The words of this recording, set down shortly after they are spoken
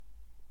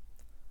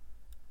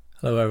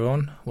Hello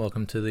everyone,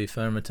 welcome to the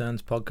Firm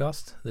Returns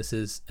podcast. This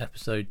is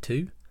episode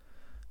 2,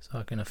 so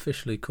I can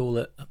officially call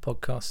it a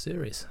podcast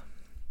series.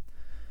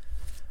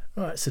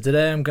 Right, so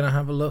today I'm going to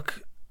have a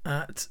look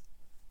at,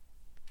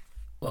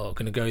 I'm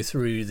going to go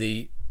through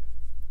the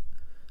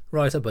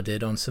write-up I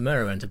did on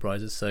Somero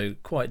Enterprises, so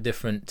quite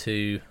different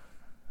to,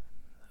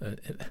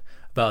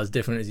 about as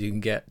different as you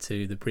can get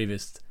to the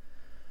previous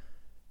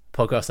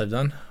podcast I've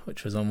done,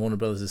 which was on Warner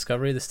Brothers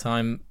Discovery this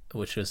time,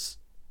 which was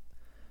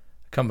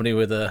a company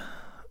with a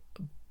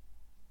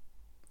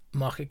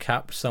market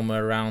cap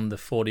somewhere around the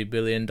 $40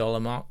 billion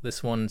mark.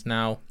 This one's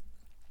now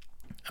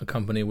a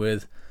company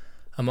with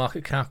a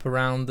market cap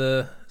around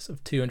the sort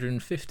of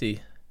 $250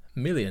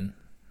 million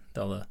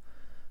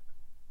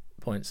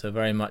point, so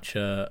very much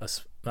a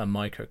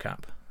micro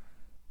cap.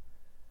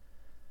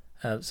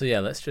 Let's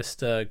just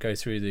go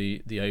through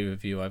the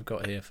overview I've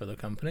got here for the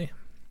company.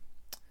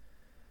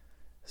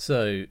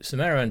 So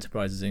Somero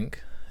Enterprises Inc.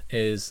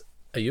 is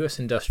a US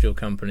industrial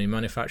company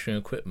manufacturing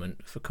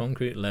equipment for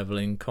concrete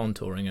leveling,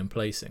 contouring and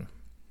placing.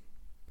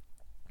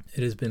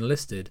 It has been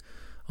listed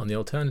on the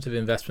alternative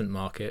investment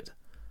market,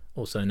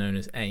 also known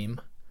as AIM,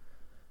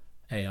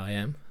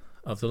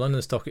 of the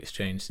London Stock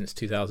Exchange since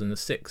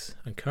 2006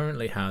 and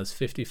currently has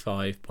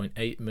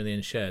 55.8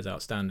 million shares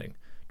outstanding,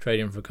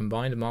 trading for a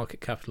combined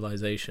market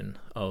capitalisation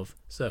of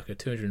circa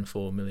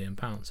 £204 million,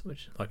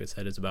 which, like I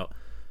said, is about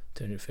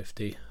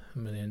 $250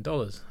 million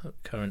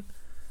at current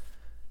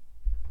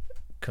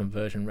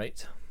conversion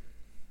rate.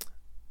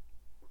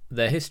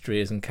 Their history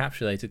is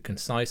encapsulated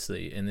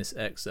concisely in this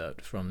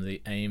excerpt from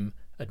the AIM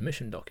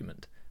admission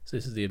document. So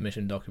this is the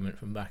admission document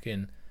from back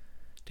in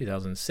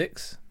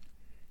 2006,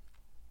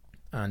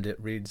 and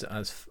it reads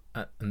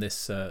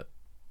this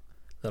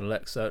little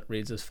excerpt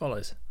reads as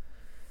follows.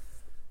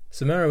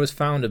 Somero was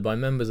founded by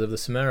members of the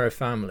Somero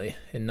family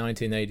in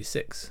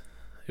 1986.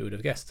 Who would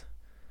have guessed?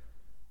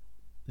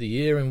 The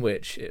year in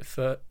which it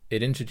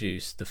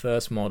introduced the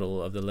first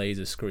model of the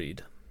laser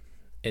screed.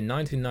 In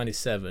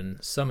 1997,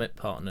 Summit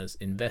Partners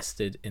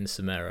invested in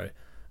Somero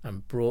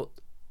and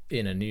brought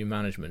in a new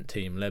management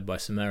team led by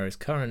Somero's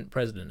current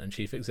president and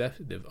chief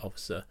executive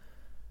officer,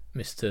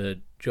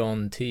 Mr.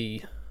 John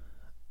T.,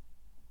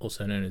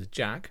 also known as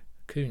Jack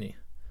Cooney.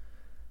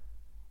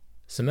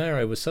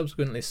 Somero was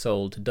subsequently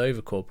sold to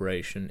Dover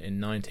Corporation in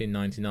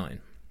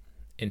 1999.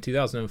 In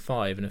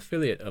 2005, an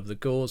affiliate of the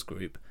Gores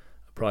Group,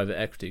 a private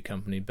equity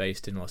company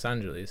based in Los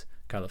Angeles,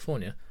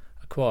 California,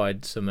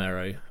 acquired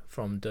Somero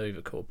from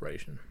Dover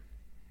Corporation.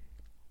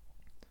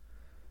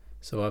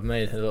 So I've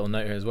made a little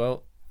note here as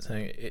well,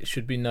 saying it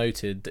should be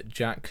noted that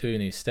Jack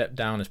Cooney stepped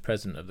down as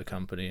president of the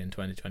company in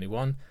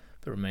 2021,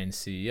 but remains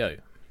CEO.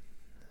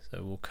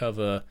 So we'll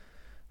cover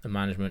the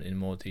management in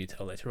more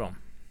detail later on.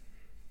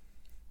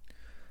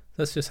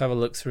 Let's just have a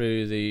look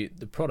through the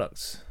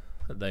products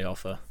that they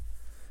offer.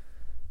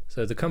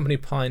 So the company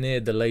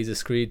pioneered the laser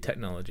screed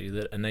technology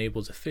that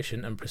enables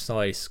efficient and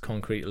precise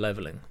concrete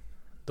leveling.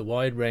 The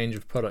wide range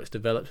of products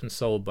developed and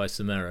sold by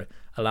Somero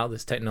allow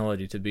this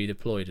technology to be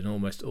deployed in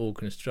almost all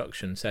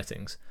construction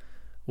settings,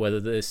 whether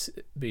this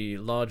be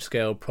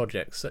large-scale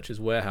projects such as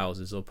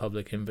warehouses or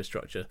public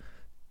infrastructure,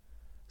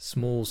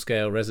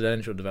 small-scale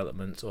residential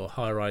developments or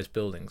high-rise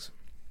buildings.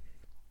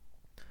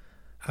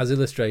 As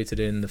illustrated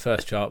in the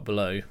first chart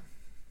below,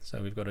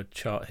 so we've got a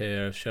chart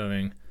here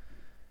showing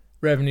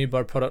revenue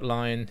by product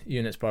line,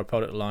 units by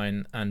product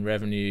line, and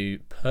revenue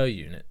per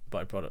unit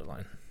by product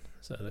line.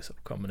 So this sort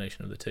of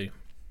combination of the two.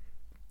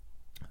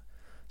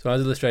 So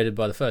as illustrated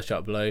by the first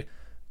chart below,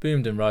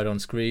 boomed and ride-on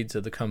screeds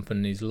are the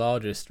company's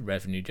largest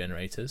revenue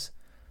generators,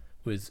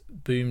 with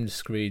boomed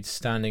screeds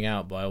standing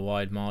out by a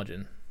wide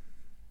margin.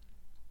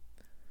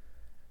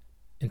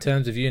 In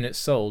terms of units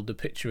sold, the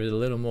picture is a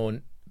little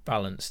more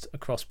balanced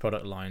across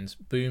product lines.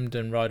 Boomed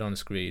and ride-on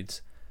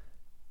screeds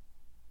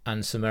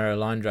and Somero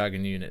Line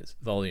Dragon units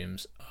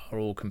volumes are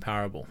all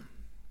comparable.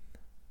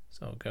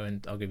 So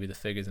I'll give you the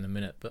figures in a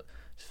minute, but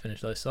just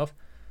finish this off.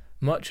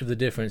 Much of the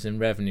difference in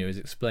revenue is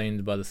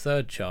explained by the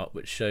third chart,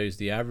 which shows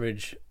the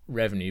average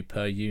revenue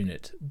per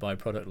unit by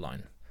product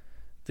line.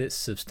 This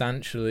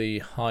substantially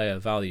higher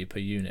value per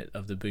unit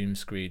of the boom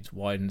screeds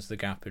widens the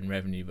gap in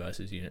revenue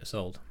versus units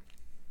sold.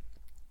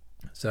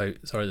 The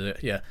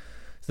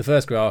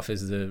first graph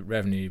is the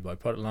revenue by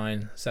product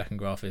line, second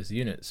graph is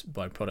units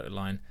by product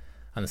line,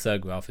 and the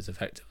third graph is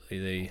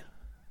effectively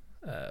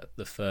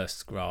the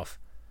first graph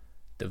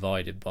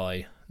divided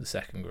by the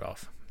second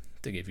graph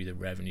to give you the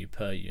revenue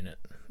per unit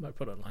by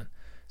product line.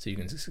 So you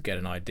can just get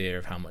an idea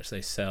of how much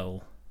they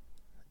sell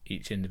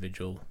each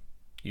individual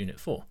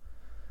unit for.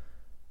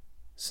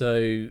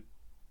 So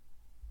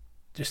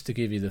just to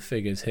give you the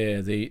figures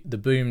here, the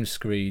boom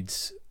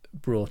screeds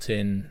brought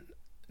in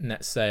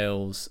net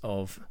sales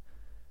of,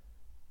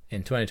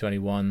 in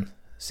 2021,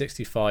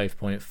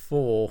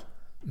 $65.4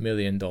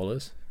 million,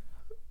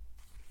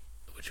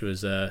 which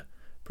was a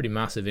pretty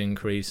massive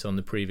increase on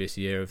the previous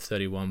year of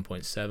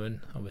 31.7.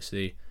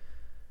 Obviously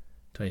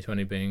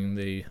 2020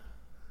 being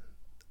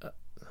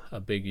a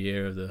big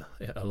year of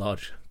a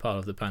large part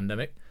of the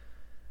pandemic,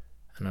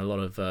 and a lot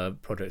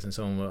of projects and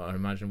so on, I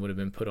imagine, would have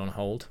been put on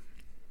hold.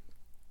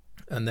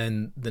 And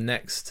then the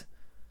next,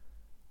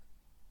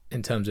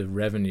 in terms of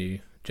revenue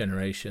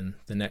generation,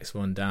 the next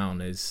one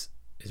down is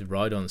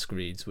ride-on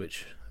screeds,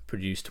 which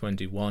produced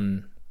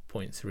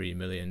 $21.3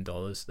 million.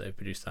 They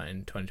produced that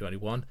in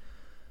 2021.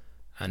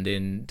 And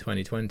in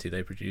 2020,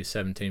 they produced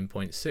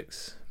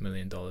 $17.6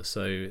 million.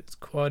 So it's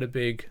quite a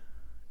big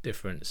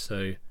difference.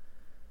 So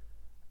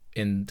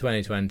in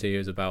 2020, it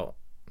was about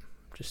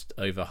just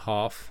over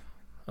half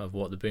of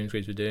what the boom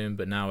screeds were doing,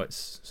 but now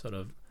it's sort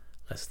of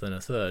less than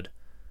a third.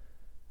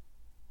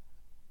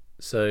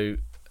 So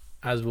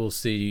as we'll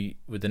see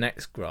with the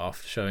next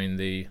graph showing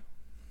the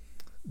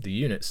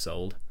units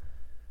sold,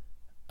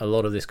 a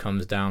lot of this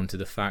comes down to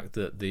the fact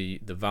that the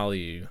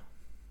value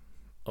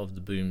of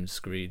the boom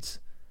screeds,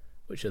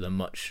 which are the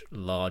much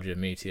larger,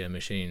 meatier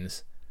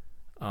machines,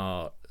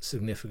 are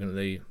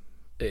significantly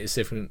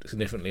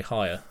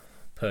higher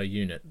per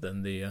unit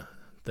than the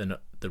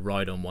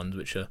ride-on ones,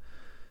 which are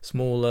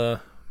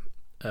smaller,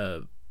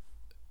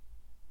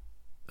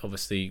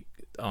 obviously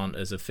aren't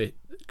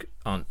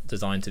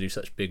designed to do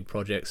such big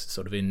projects,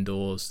 sort of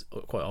indoors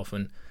quite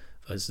often,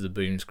 versus the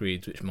boom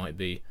screeds, which might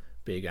be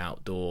big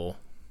outdoor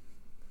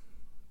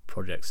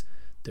projects,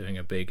 doing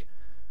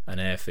an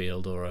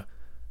airfield or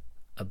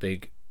a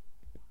big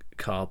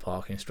car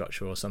parking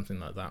structure or something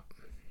like that,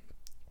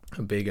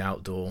 a big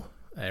outdoor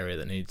area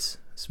that needs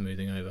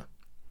smoothing over.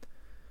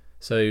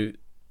 So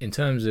in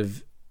terms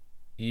of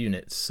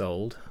units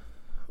sold,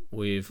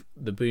 with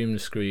the boom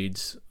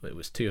screeds, it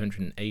was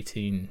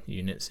 218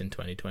 units in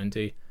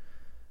 2020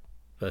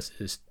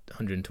 versus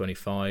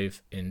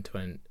 125 in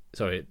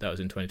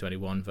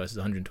 2021 versus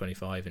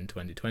 125 in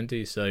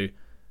 2020. So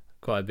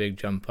quite a big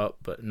jump up,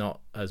 but not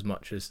as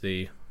much as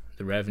the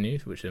revenue,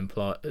 which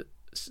implies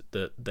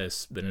that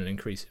there's been an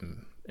increase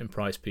in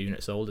price per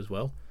unit sold as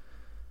well.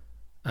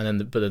 And then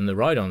the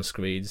ride-on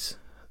screeds,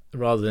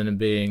 rather than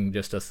being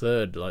just a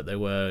third like they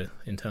were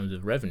in terms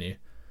of revenue,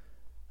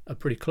 are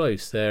pretty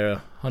close.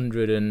 They're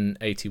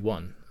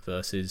 181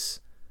 versus,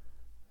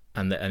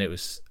 and it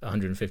was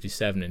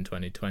 157 in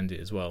 2020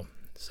 as well.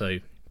 So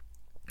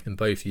in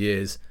both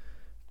years,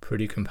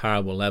 pretty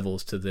comparable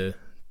levels to the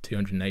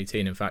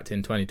 218. In fact,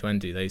 in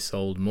 2020, they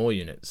sold more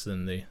units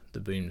than the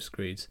boom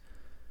screeds.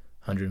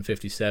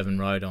 157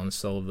 ride-ons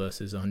sold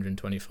versus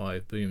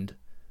 125 boomed.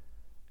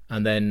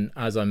 And then,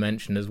 as I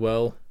mentioned as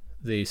well,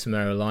 the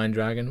Somero Line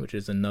Dragon, which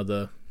is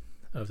another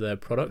of their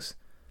products,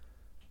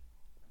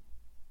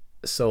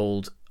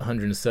 sold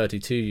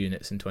 132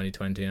 units in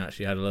 2020 and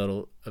actually had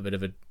a bit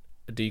of a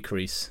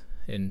decrease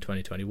in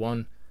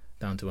 2021,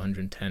 down to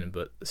 110,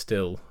 but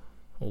still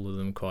all of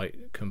them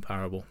quite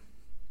comparable.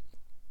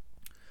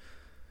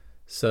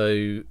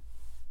 So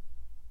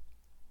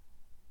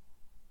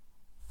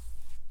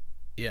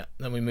yeah,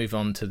 then we move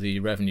on to the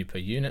revenue per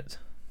unit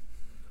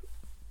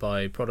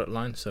by product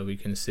line. So we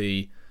can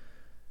see,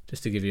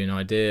 just to give you an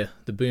idea,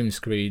 the boom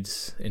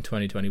screeds in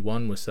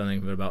 2021 were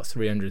selling for about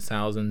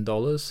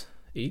 $300,000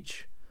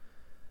 each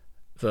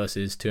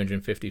versus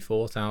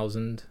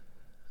 $254,000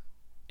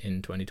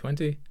 in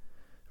 2020.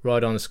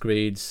 Ride-on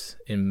screeds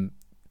in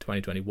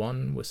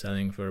 2021 were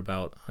selling for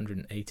about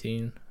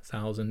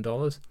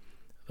 $118,000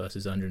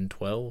 versus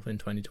 $112,000 in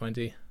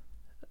 2020.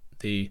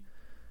 They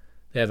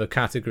have a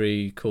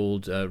category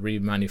called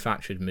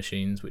remanufactured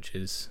machines, which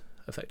is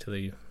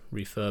effectively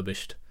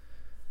refurbished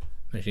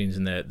machines,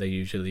 and they're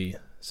usually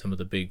some of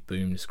the big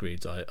boom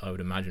screeds, I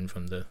would imagine,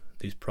 from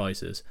these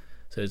prices.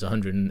 So it's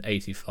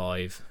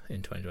 185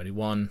 in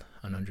 2021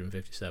 and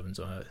 157.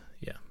 So I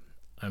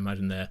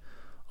imagine they're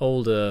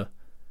older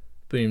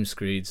boom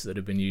screeds that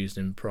have been used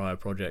in prior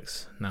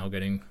projects now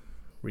getting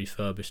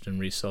refurbished and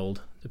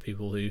resold to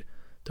people who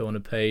don't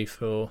want to pay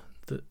for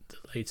the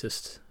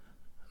latest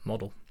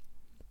model.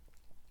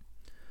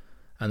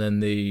 And then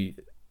the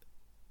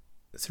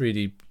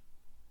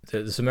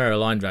Somero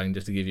Line Dragon,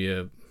 just to give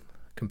you a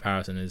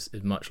comparison, is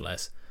much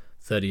less,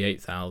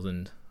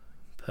 38,000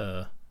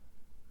 per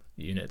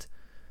unit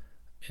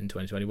in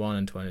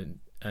 2021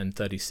 and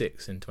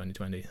 36 in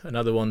 2020.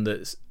 Another one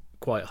that's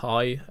quite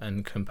high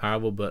and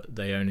comparable, but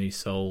they only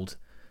sold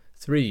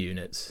 3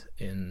 units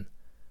in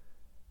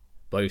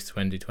both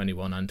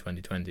 2021 and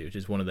 2020, which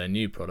is one of their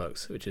new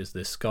products, which is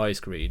the Sky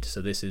Screed.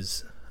 So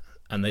this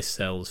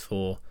sells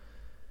for,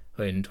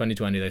 in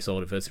 2020 they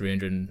sold it for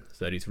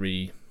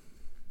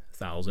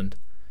 333,000,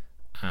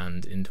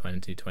 and in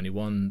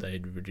 2021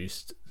 they'd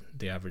reduced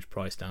the average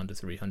price down to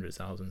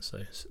 300,000. So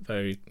it's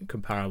very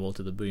comparable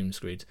to the boom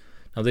screed.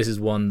 Now this is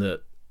one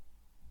that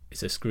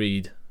it's a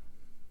screed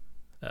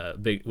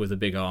with a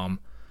big arm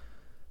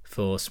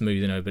for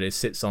smoothing over, but it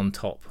sits on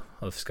top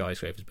of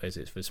skyscrapers.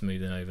 Basically, it's for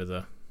smoothing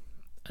over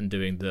and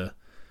doing the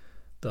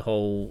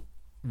whole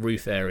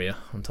roof area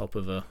on top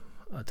of a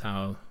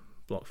tower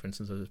block, for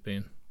instance, as it's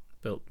being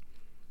built.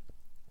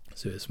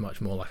 So it's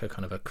much more like a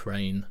kind of a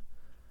crane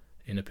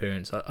in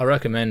appearance. I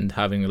recommend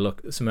having a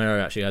look.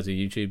 Somero actually has a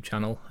YouTube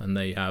channel, and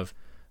they have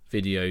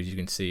videos. You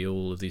can see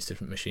all of these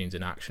different machines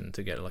in action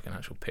to get like an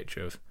actual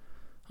picture of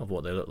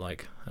what they look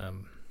like.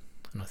 And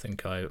I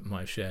think I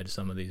might have shared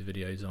some of these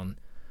videos on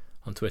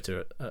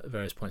Twitter at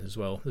various points as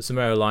well. The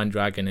Somero Line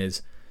Dragon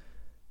is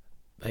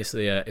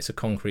basically it's a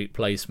concrete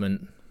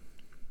placement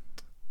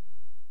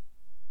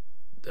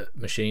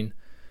machine.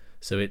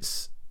 So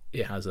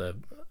it has a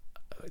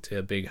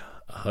big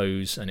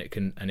hose, and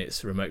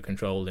it's remote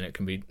controlled, and it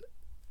can be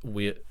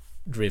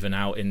driven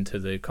out into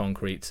the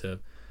concrete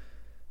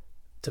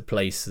to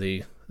place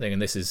the thing.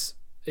 And this is,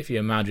 if you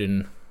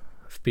imagine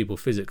people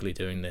physically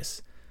doing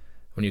this,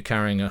 when you're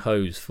carrying a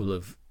hose full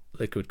of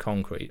liquid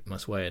concrete, it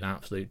must weigh an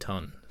absolute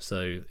ton.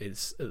 So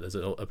there's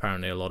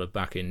apparently a lot of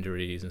back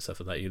injuries and stuff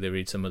like that. You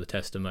read some of the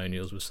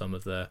testimonials with some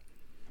of the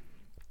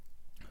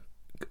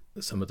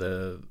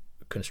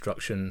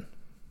construction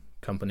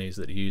companies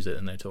that use it,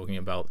 and they're talking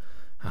about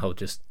how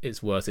just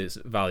it's worth its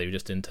value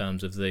just in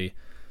terms of the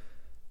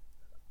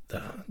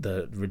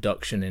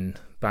reduction in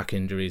back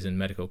injuries and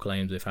medical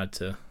claims they've had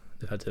to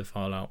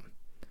file out.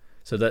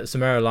 So that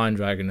Somero Line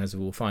Dragon, as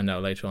we'll find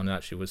out later on,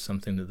 actually was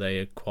something that they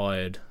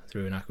acquired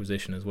through an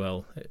acquisition as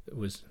well. It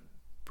was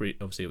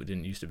obviously it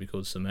didn't used to be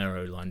called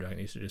Somero Line Dragon;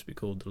 it used to just be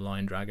called the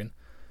Line Dragon.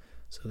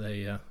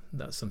 So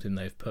that's something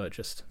they've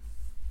purchased.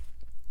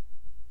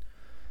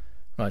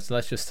 Right, so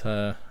let's just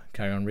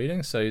carry on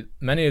reading. So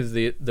many of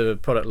the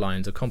product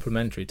lines are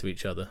complementary to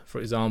each other. For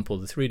example,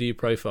 the 3D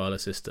profiler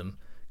system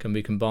can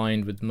be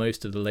combined with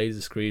most of the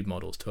laser screed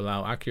models to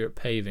allow accurate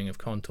paving of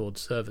contoured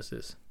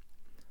surfaces.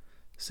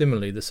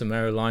 Similarly, the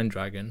Somero Line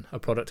Dragon, a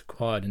product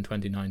acquired in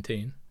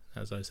 2019,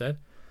 as I said,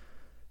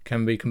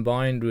 can be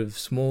combined with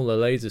smaller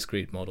laser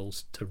screed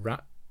models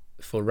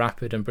for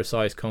rapid and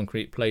precise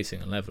concrete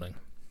placing and leveling.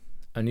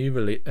 A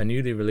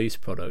newly released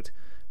product,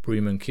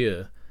 Broom and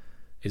Cure,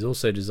 is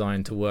also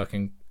designed to work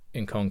in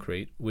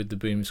concrete with the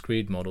boom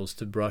screed models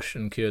to brush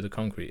and cure the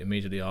concrete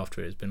immediately after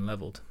it has been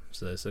leveled.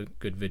 So there's a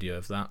good video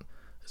of that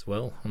as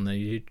well on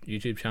the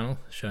YouTube channel,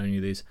 showing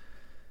you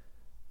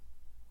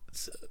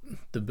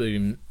the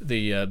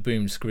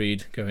boom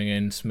screed going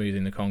in,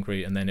 smoothing the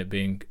concrete, and then it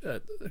being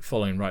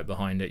following right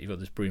behind it. You've got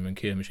this broom and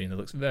cure machine that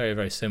looks very,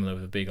 very similar,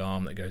 with a big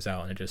arm that goes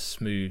out and it just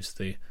smooths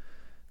the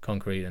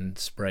concrete and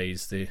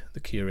sprays the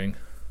curing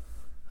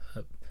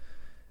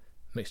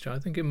mixture. I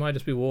think it might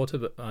just be water,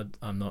 but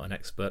I'm not an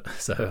expert,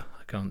 so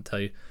I can't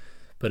tell you.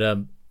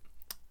 But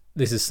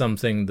this is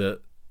something that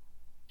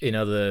in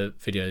other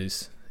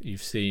videos you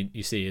see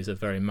is a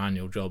very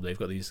manual job. They've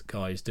got these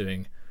guys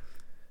doing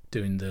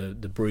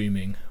the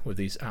brooming with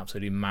these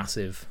absolutely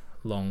massive,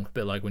 long,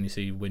 bit like when you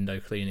see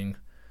window cleaning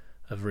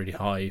of really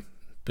high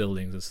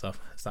buildings and stuff.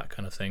 It's that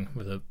kind of thing,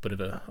 with a bit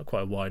of a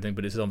quite a wide thing,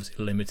 but it's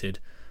obviously limited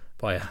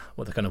by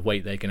what the kind of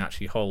weight they can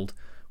actually hold.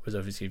 Whereas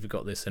obviously if you've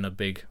got this in a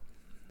big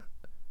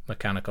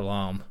mechanical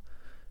arm,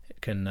 it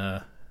can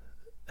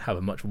have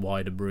a much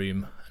wider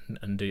broom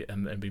and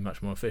be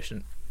much more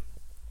efficient.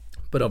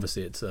 But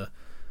obviously it's a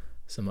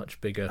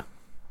much bigger,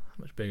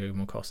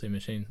 more costly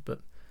machine. But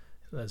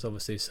there's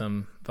obviously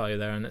some value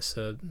there, and it's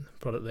a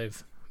product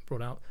they've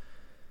brought out.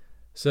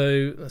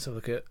 So let's have a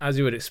look at. As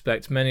you would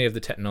expect, many of the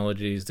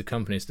technologies the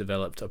company's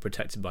developed are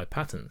protected by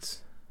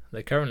patents.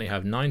 They currently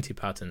have 90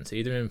 patents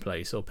either in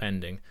place or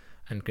pending,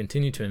 and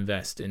continue to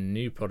invest in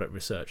new product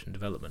research and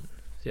development.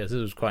 Yes,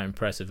 this was quite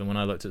impressive, and when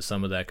I looked at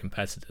some of their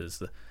competitors,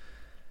 the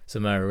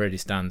Somero really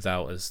stands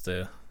out as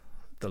the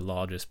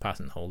largest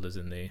patent holders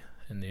in the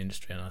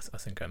industry, and I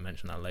think I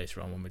mentioned that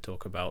later on when we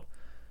talk about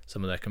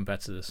some of their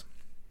competitors.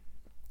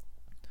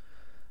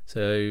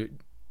 So,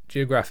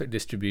 geographic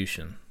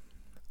distribution.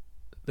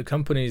 The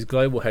company's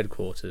global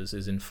headquarters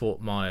is in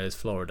Fort Myers,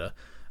 Florida,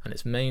 and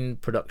its main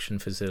production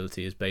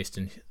facility is based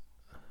in,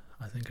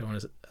 I think I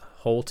want to say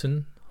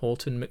Halton,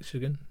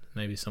 Michigan.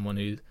 Maybe someone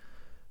who's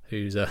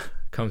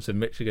comes from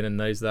Michigan and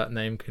knows that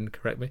name can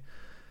correct me.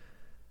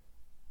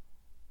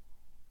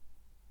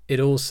 It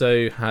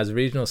also has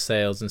regional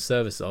sales and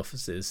service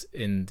offices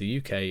in the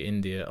UK,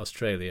 India,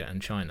 Australia,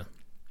 and China.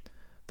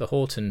 The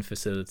Halton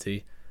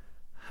facility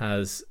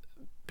has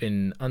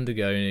been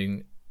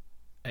undergoing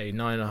a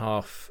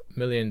 $9.5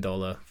 million,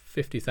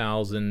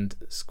 50,000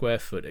 square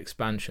foot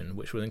expansion,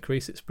 which will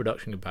increase its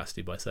production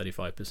capacity by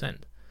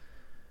 35%.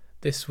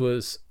 This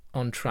was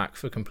on track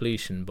for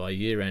completion by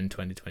year-end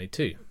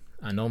 2022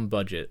 and on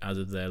budget as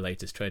of their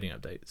latest trading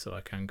update. So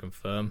I can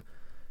confirm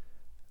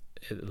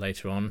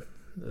later on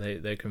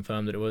they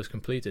confirmed that it was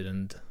completed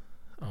and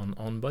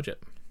on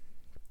budget.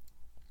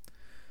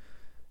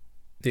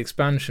 The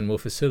expansion will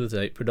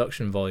facilitate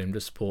production volume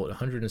to support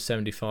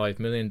 $175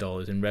 million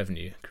in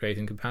revenue,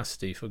 creating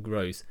capacity for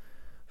growth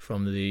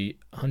from the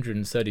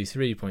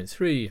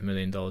 $133.3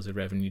 million of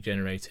revenue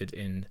generated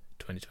in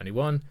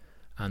 2021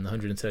 and the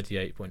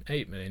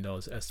 $138.8 million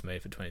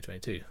estimated for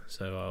 2022.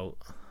 So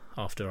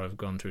after I've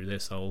gone through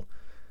this, I'll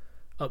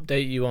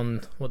update you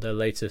on what their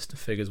latest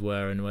figures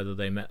were and whether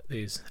they met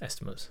these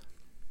estimates.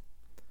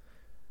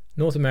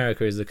 North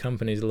America is the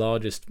company's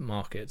largest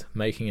market,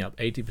 making up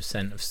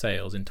 80% of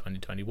sales in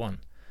 2021.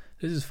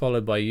 This is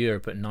followed by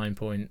Europe at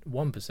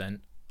 9.1%,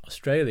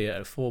 Australia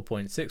at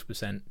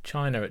 4.6%,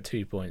 China at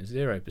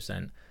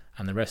 2.0%,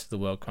 and the rest of the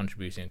world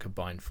contributing a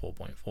combined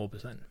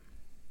 4.4%.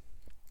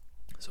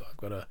 So I've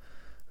got a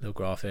little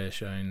graph here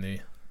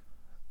showing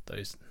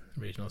those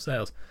regional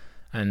sales.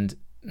 And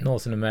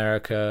North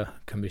America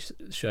can be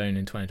shown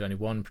in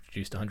 2021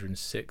 produced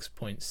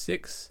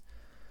 $106.6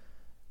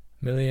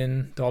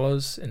 million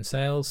in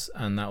sales,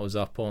 and that was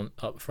up from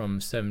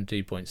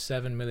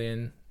 $70.7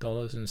 million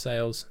in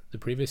sales the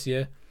previous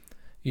year.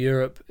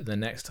 Europe, the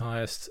next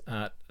highest,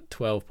 at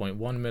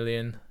 $12.1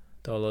 million in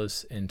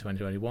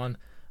 2021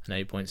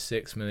 and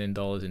 $8.6 million in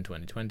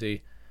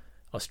 2020.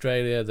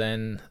 Australia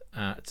then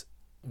at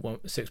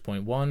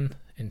 6.1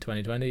 in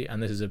 2020,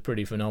 and this is a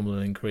pretty phenomenal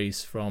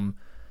increase from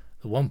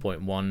the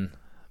 $1.1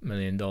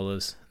 million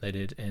they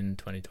did in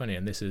 2020,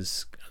 and this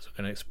is, as I'm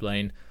going to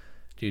explain,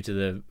 due to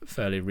the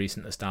fairly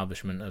recent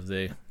establishment of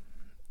the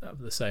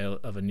sale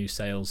of a new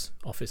sales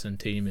office and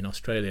team in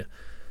Australia.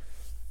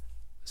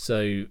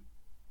 So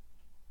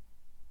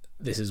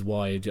this is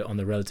why, on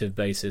the relative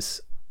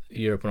basis,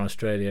 Europe and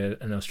Australia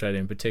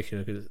in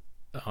particular,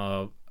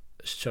 are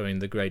showing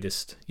the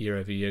greatest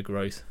year-over-year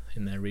growth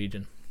in their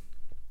region.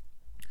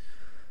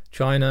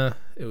 China,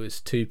 it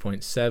was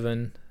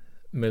 $2.7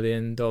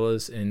 million in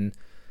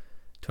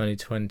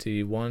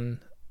 2021,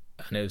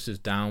 and it was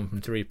just down from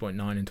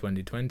 3.9 in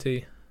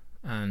 2020,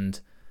 and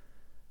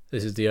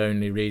this is the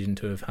only region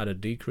to have had a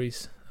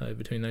decrease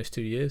between those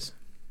 2 years.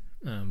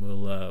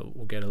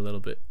 We'll get a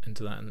little bit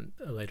into that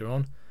later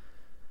on.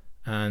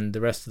 And the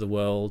rest of the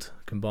world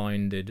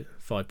combined did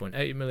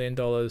 $5.8 million,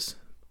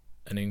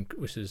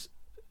 which is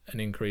an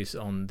increase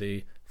on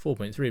the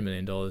 $4.3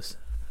 million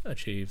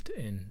achieved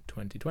in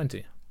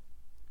 2020.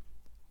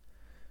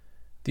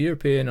 The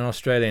European and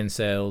Australian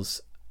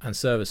sales and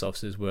service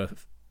offices were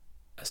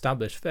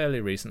established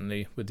fairly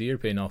recently, with the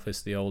European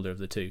office the older of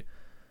the two.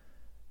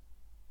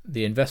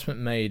 The investment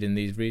made in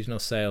these regional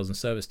sales and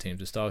service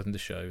teams is starting to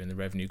show in the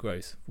revenue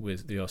growth,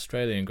 with the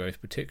Australian growth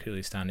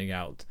particularly standing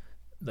out,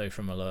 though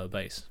from a lower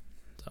base.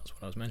 That's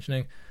what I was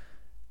mentioning.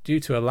 Due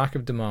to a lack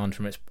of demand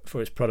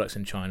for its products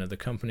in China, the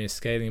company is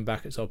scaling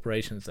back its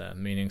operations there,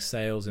 meaning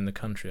sales in the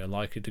country are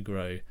likely to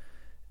grow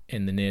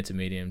in the near to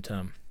medium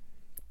term.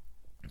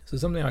 So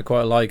something I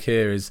quite like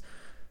here is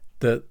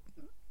that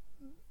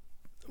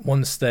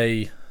once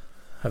they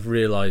have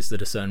realised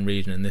that a certain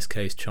region, in this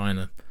case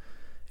China,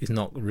 is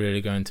not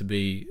really going to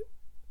be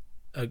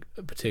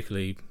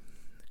particularly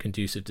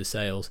conducive to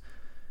sales,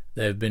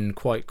 they've been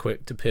quite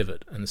quick to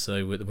pivot, and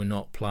so we're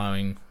not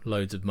ploughing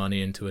loads of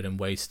money into it and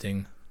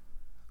wasting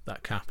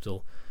that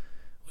capital.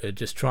 We're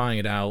just trying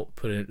it out.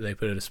 They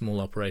put in a small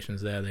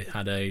operations there. They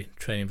had a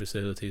training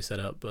facility set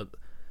up, but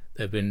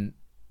they're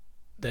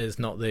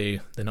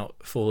not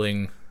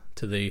falling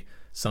to the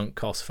sunk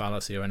cost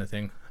fallacy or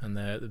anything, and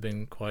they've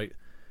been quite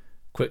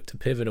quick to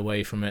pivot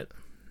away from it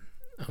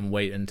and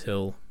wait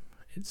until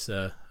it's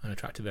an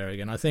attractive area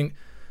again. I think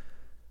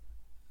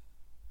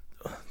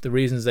the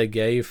reasons they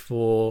gave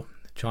for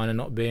China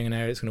not being an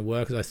area that's going to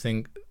work is, I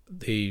think,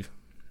 the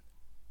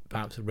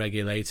perhaps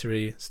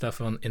regulatory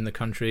stuff in the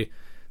country,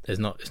 it's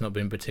not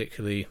been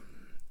particularly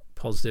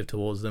positive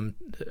towards them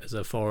as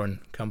a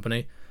foreign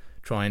company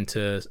trying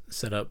to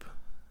sell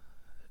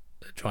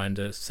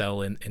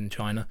in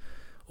China.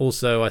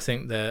 Also, I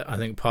think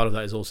part of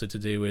that is also to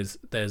do with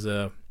there's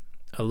a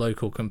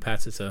local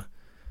competitor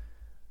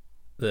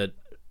that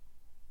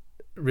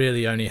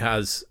really only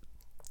has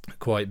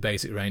quite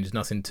basic range,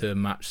 nothing to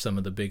match some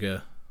of the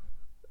bigger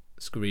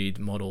screed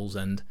models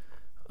and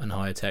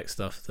higher tech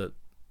stuff that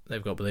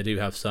they've got, but they do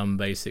have some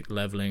basic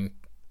leveling,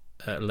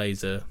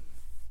 laser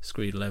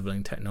screed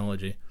leveling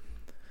technology,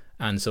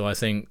 and so I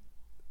think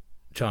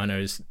China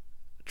is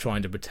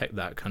trying to protect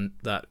that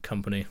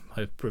company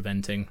by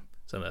preventing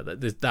some of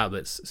that. That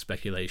bit's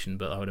speculation,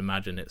 but I would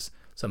imagine it's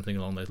something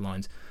along those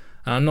lines.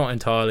 And I'm not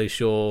entirely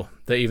sure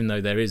that even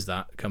though there is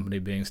that company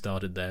being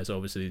started there, so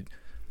obviously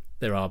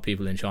there are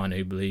people in China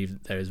who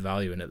believe there is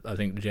value in it. I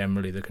think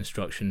generally the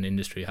construction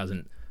industry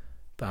hasn't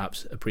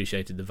perhaps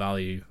appreciated the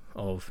value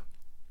of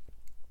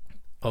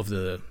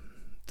the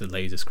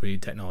laser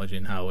screed technology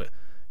and how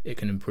it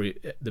can improve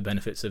the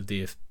benefits of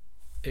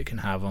it can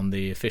have on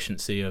the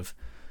efficiency of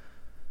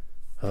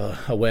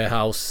a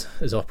warehouse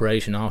as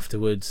operation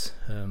afterwards,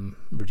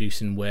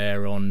 reducing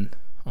wear on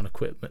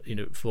equipment,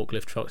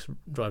 forklift trucks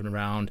driving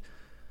around,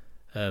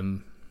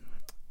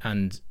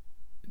 and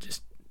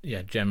just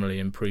generally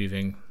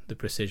improving the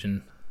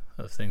precision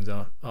of things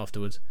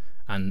afterwards,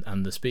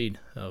 and the speed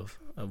of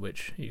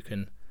which you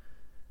can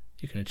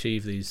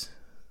achieve these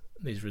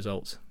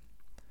results.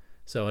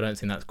 So I don't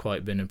think that's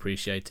quite been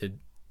appreciated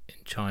in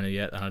China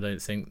yet, and I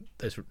don't think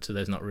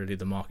there's not really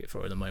the market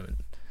for it at the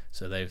moment.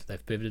 So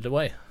they've pivoted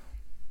away.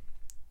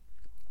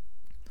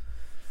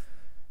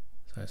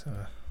 So let's have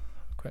a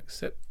quick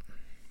sip.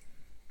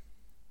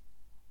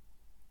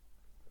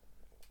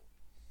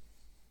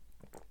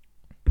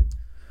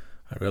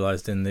 I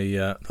realised in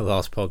the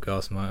last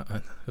podcast,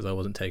 because I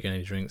wasn't taking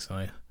any drinks,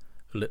 my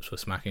lips were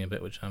smacking a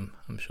bit, which I'm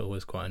sure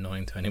was quite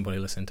annoying to anybody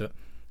listening to it.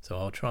 So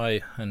I'll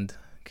try and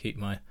keep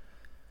my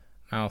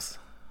mouth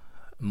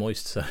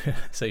moist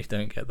so you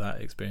don't get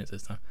that experience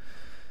this time.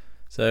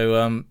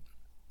 So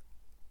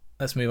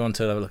let's move on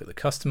to have a look at the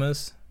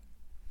customers.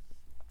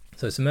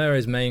 So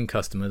Somero's main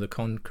customer, the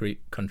concrete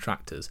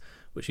contractors,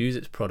 which use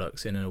its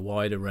products in a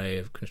wide array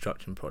of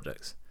construction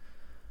projects.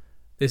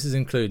 This has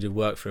included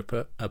work for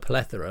a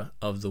plethora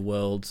of the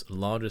world's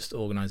largest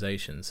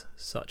organizations,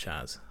 such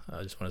as,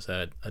 I just want to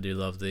say I do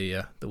love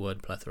the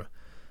word plethora.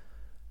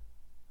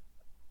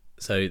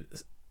 So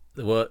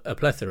a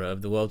plethora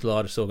of the world's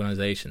largest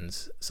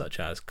organizations, such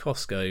as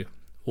Costco,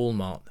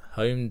 Walmart,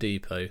 Home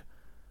Depot,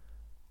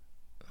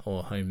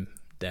 or Home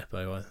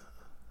Depot.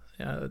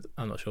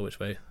 I'm not sure which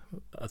way.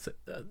 I think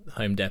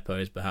Home Depot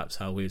is perhaps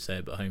how we would say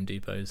it, but Home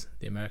Depot is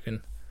the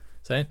American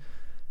saying.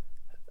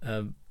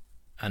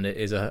 And it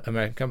is an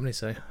American company,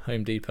 so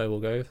Home Depot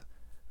will go with.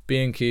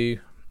 B&Q,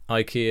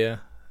 IKEA,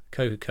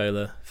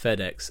 Coca-Cola,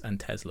 FedEx, and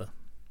Tesla.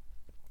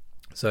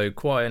 So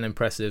quite an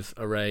impressive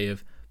array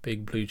of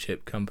big blue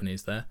chip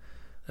companies there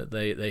that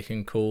they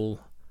can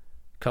call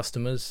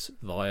customers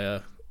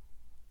via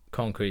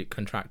concrete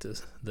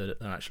contractors that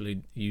are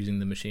actually using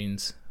the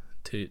machines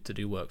to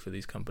do work for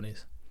these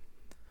companies.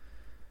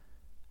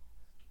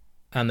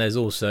 And there's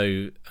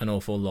also an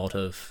awful lot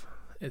of,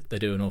 they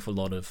do an awful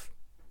lot of,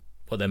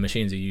 well, their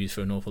machines are used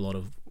for an awful lot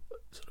of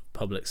sort of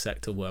public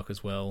sector work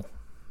as well,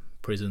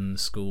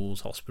 prisons,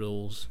 schools,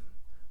 hospitals,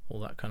 all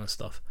that kind of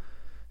stuff.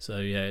 So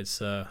yeah,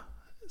 it's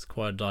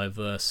quite a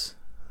diverse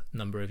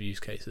number of use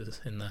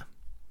cases in there.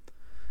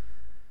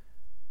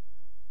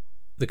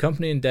 The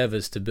company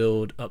endeavours to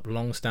build up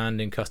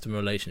long-standing customer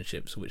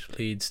relationships, which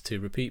leads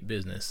to repeat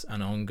business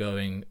and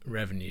ongoing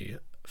revenue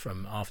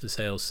from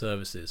after-sales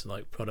services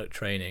like product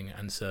training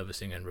and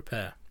servicing and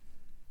repair.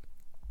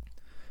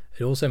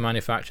 It also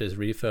manufactures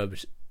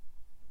refurbishes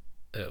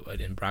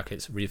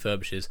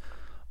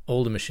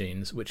older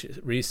machines, which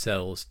it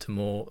resells to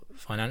more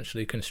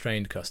financially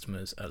constrained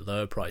customers at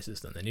lower prices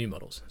than the new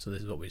models. So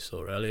this is what we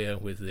saw earlier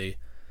with the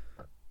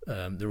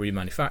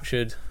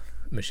remanufactured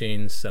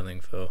machines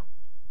selling for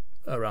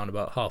around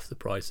about half the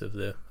price of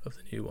the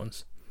new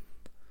ones.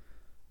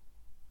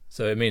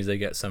 So it means they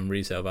get some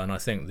resale value, and I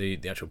think the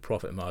actual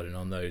profit margin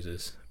on those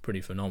is pretty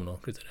phenomenal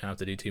because they don't have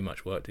to do too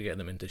much work to get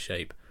them into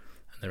shape,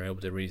 and they're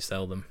able to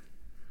resell them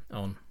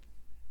on.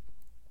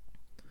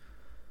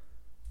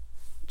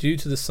 Due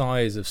to the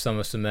size of some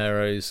of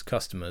Somero's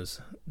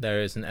customers,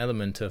 there is an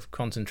element of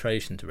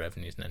concentration to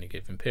revenues in any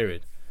given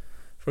period.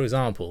 For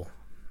example,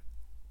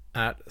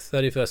 at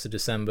 31st of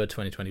December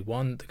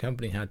 2021, the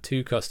company had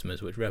 2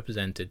 customers which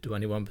represented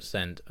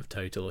 21% of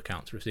total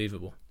accounts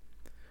receivable.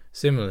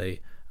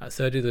 Similarly, at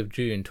 30th of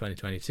June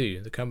 2022,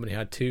 the company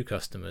had 2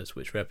 customers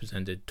which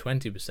represented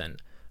 20%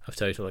 of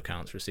total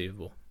accounts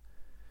receivable.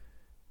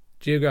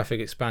 Geographic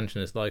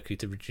expansion is likely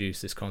to reduce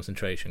this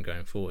concentration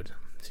going forward.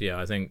 So yeah,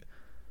 I think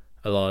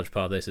a large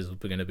part of this is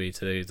going to be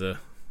to the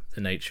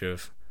nature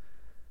of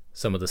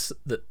some of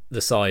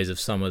the size of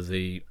some of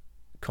the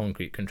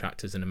concrete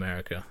contractors in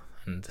America,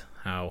 and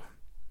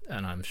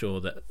I'm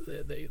sure that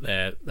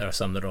there are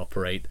some that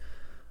operate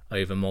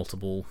over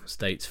multiple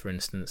states, for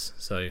instance,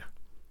 so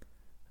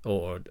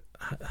or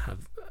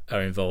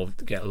are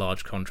involved, get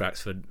large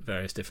contracts for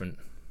various different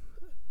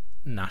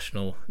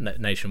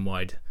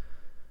nationwide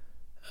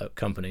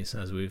companies,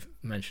 as we've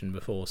mentioned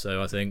before.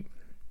 So I think,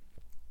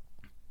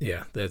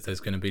 yeah,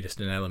 there's going to be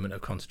just an element of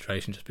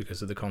concentration just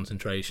because of the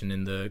concentration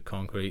in the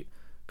concrete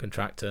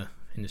contractor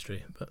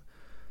industry. But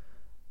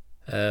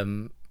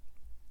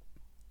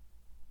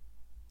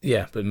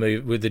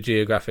with the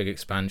geographic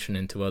expansion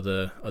into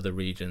other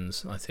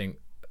regions, I think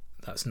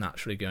that's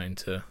naturally going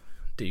to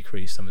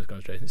decrease some of the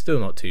concentration. It's still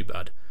not too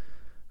bad.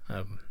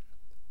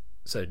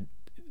 So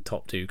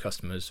top 2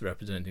 customers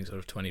representing sort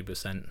of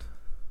 20%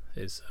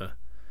 is of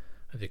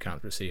the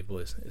account receivable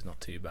is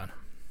not too bad.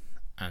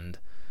 And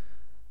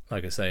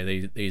like I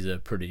say, these are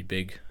pretty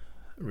big,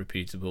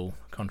 reputable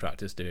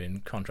contractors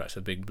doing contracts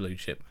for big blue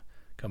chip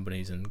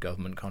companies and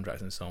government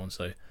contracts and so on.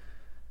 So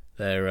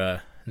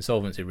their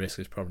insolvency risk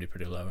is probably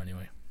pretty low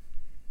anyway.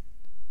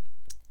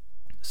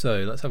 So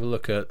let's have a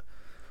look at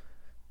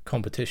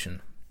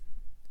competition.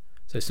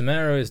 So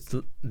Somero is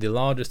the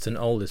largest and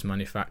oldest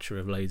manufacturer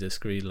of laser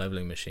screed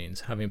leveling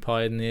machines, having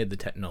pioneered the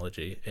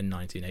technology in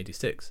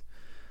 1986.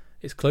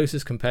 Its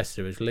closest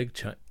competitor is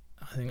Ligchine.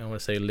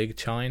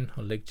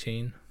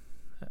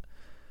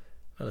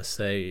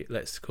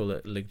 Let's call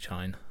it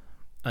Ligchine,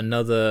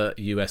 another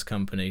US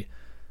company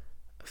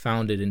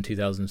founded in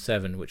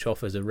 2007, which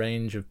offers a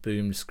range of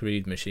boomed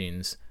screed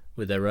machines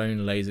with their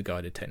own laser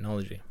guided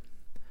technology.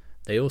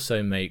 They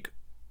also make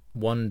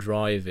one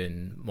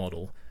drive-in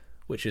model,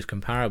 which is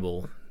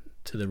comparable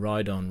to the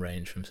ride-on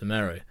range from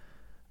Somero,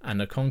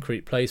 and a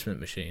concrete placement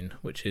machine,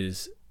 which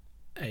is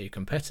a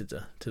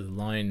competitor to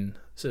the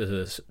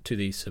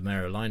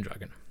Somero Line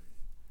Dragon.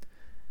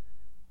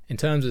 In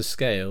terms of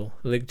scale,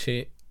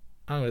 Ligchine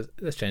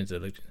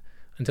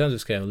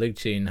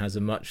has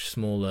a much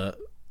smaller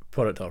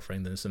product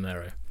offering than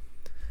Somero,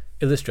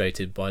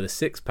 illustrated by the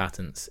 6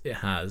 patents it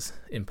has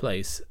in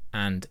place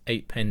and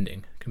 8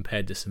 pending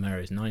compared to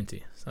Somero's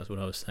 90. So that's what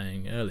I was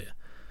saying earlier.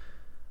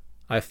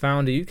 I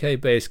found a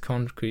UK-based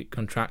concrete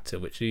contractor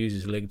which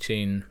uses a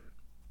Ligchine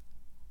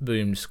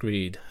boomed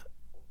screed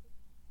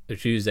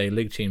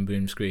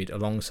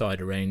alongside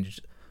a range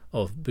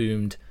of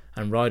boomed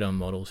and ride-on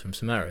models from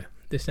Somero.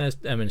 This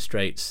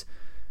demonstrates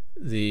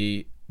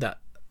that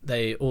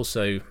they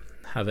also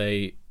have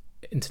a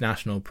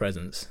international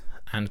presence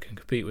and can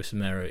compete with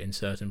Somero in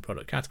certain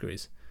product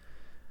categories.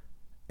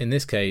 In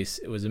this case,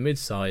 it was a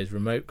mid-sized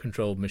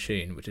remote-controlled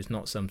machine, which is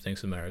not something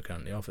Somero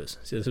currently offers.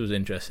 So this was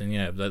interesting,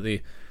 but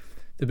the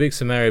big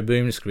Somero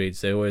boom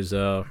screeds, they always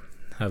have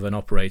an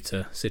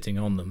operator sitting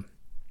on them,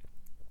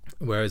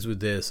 whereas with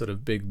the sort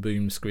of big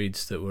boom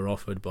screeds that were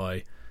offered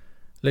by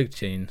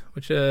Lichine,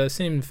 which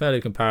seemed fairly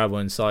comparable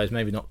in size,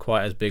 maybe not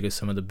quite as big as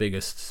some of the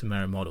biggest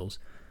Somero models,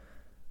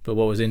 but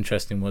what was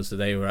interesting was that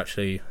there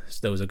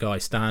was a guy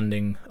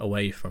standing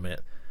away from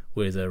it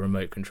with a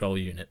remote control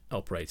unit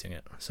operating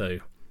it, so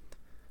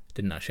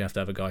didn't actually have to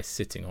have a guy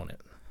sitting on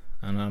it.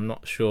 And I'm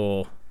not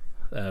sure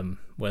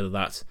whether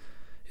that's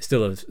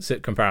still a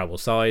comparable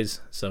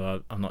size,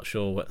 so I'm not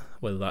sure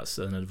whether that's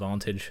an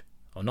advantage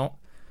or not.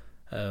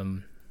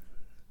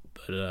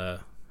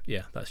 But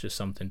that's just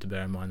something to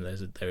bear in mind.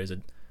 There is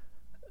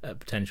a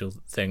potential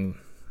thing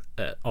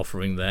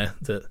offering there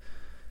that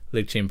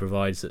Lichine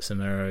provides that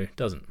Somero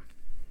doesn't.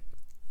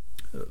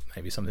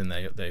 Maybe something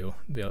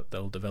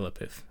they'll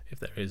develop if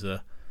there is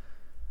a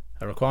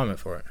requirement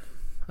for it,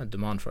 a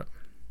demand for it.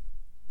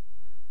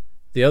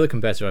 The other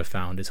competitor I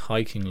found is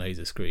Hiking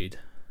Laser Screed,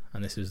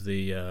 and this is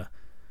the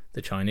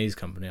Chinese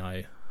company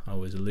I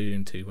was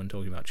alluding to when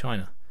talking about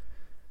China.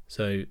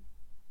 So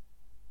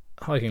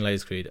Hiking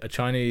Laser Screed, a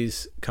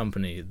Chinese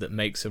company that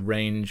makes a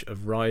range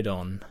of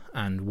ride-on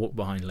and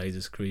walk-behind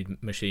laser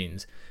screed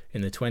machines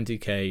in the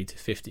 20k to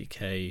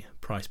 50k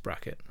price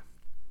bracket.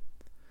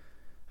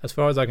 As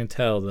far as I can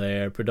tell,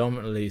 they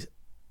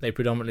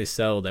predominantly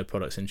sell their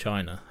products in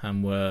China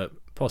and were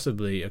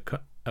possibly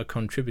a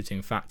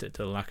contributing factor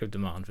to the lack of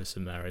demand for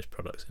Somero's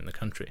products in the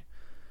country.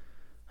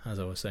 As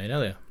I was saying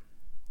earlier,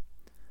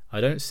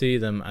 I don't see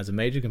them as a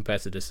major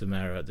competitor to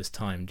Somero at this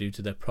time due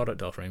to their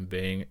product offering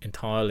being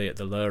entirely at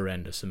the lower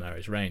end of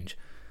Somero's range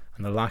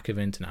and the lack of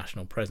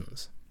international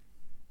presence.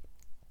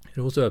 It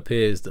also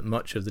appears that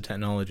much of the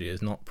technology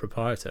is not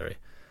proprietary,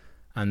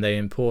 and they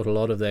import a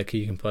lot of their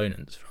key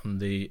components from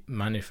the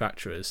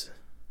manufacturers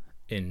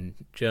in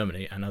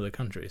Germany and other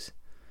countries.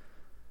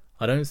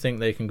 I don't think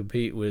they can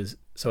compete with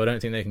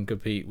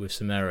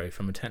Somero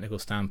from a technical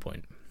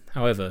standpoint.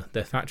 However,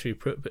 their factory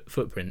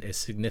footprint is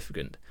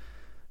significant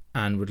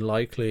and would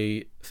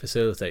likely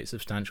facilitate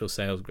substantial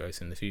sales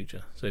growth in the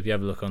future. So if you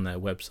have a look on their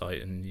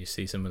website and you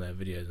see some of their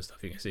videos and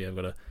stuff, you can see I've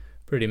got a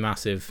pretty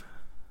massive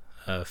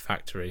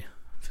factory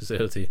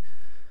facility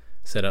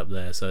set up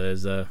there. So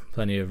there's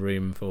plenty of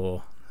room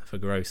for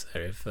growth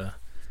there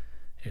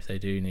if they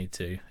do need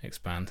to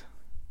expand.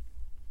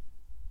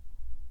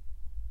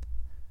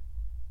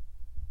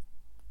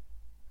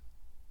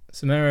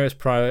 Somero's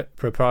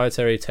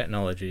proprietary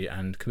technology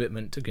and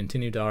commitment to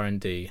continued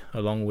R&D,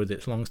 along with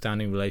its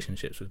long-standing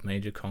relationships with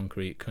major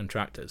concrete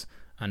contractors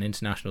and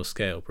international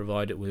scale,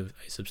 provide it with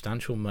a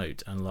substantial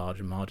moat and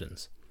large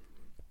margins.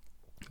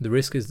 The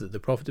risk is that the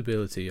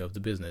profitability of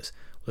the business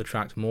will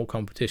attract more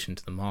competition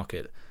to the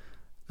market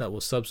that will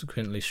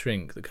subsequently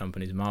shrink the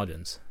company's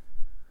margins.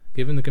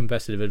 Given the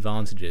competitive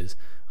advantages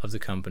of the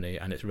company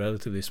and its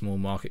relatively small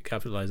market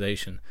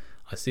capitalization,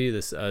 I see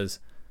it as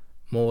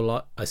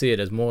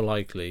more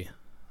likely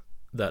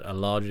that a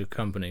larger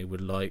company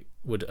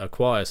would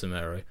acquire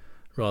Somero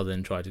rather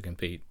than try to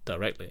compete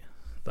directly.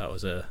 That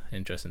was an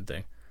interesting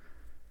thing.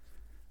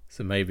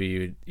 So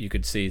maybe you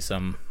could see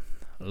some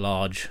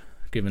large,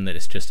 given that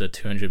it's just a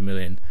 £200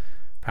 million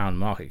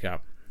market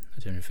cap,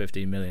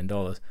 $250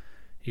 million,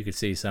 you could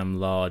see some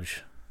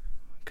large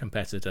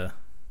competitor,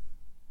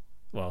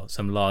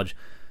 some large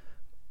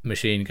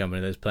machine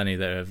company. There's plenty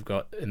that have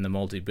got in the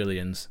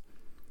multi-billions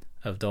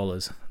of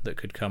dollars that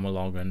could come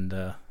along and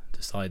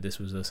decide this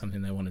was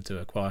something they wanted to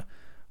acquire,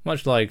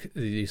 much like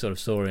you sort of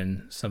saw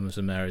in some of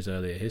Somero's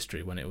earlier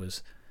history when it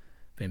was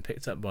being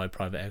picked up by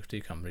private equity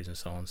companies and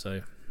so on.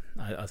 So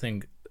I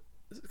think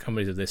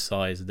companies of this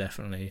size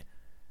definitely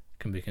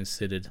can be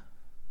considered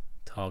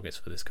targets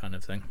for this kind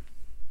of thing,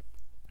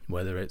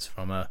 whether it's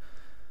from a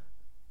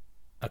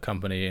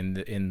company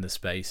in the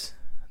space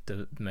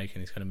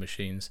making these kind of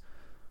machines,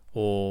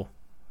 or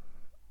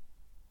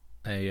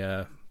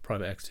a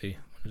private equity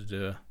wanted to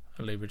do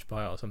a leverage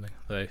buyout or something.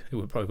 They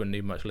probably wouldn't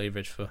need much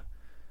leverage for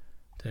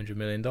 $200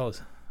 million or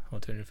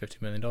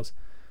 $250 million.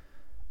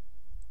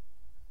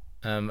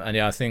 And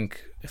I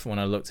think when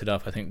I looked it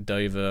up, I think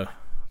Dover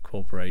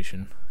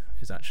Corporation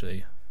is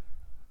actually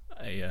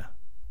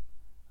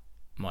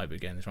might be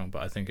getting this wrong,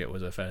 but I think it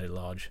was a fairly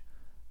large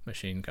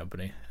machine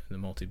company, the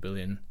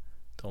multi-billion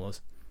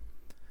dollars.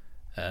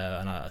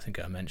 And I think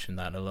I mentioned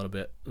that a little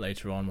bit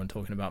later on when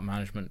talking about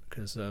management,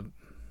 because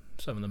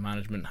some of the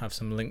management have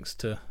some links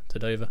to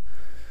Dover.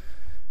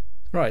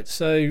 Right,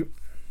 so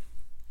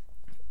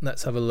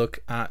let's have a look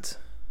at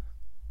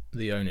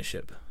the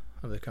ownership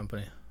of the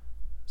company.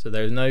 So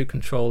there is no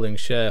controlling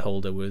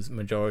shareholder with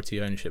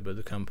majority ownership of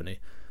the company,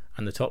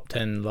 and the top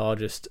 10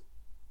 largest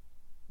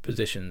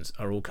positions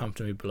are all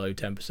comfortably below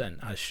 10%,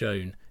 as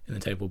shown in the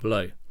table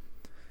below.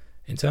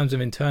 In terms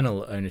of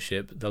internal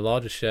ownership, the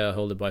largest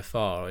shareholder by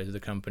far is the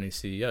company's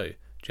CEO,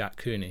 Jack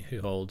Cooney,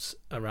 who holds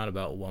around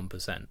about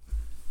 1%.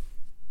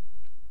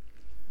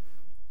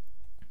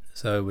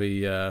 So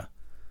we have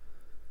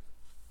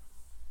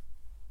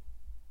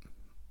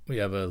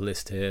a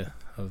list here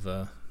of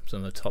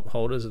some of the top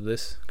holders of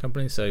this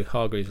company. So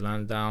Hargreaves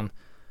Lansdown,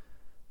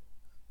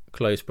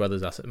 Close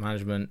Brothers Asset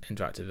Management,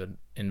 Interactive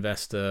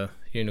Investor,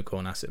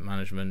 Unicorn Asset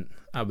Management,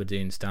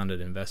 Aberdeen Standard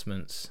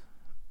Investments,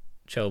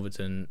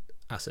 Chelverton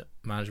Asset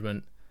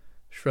Management,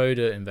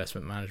 Schroeder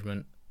Investment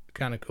Management,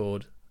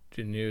 Canaccord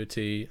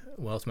Genuity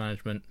Wealth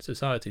Management,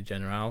 Societe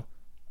Generale,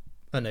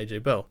 and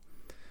AJ Bell.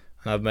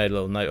 And I've made a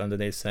little note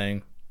underneath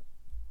saying,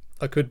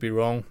 I could be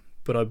wrong,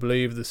 but I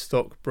believe the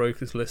stock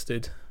brokers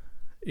listed,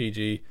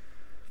 e.g.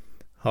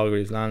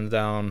 Hargreaves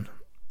Lansdown,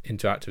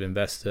 Interactive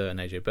Investor, and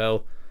AJ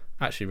Bell,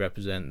 actually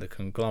represent the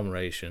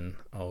conglomeration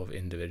of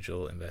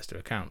individual investor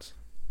accounts.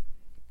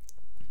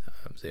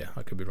 So yeah,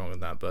 I could be wrong with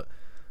that, but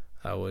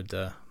that would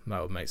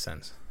make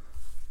sense.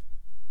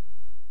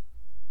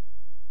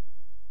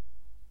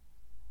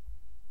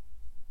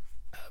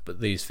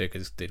 But these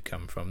figures did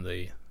come from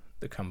the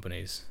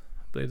company's,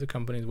 I believe, the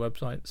company's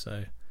website.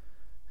 So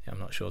yeah, I'm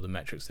not sure the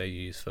metrics they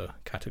use for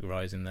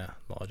categorizing their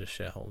largest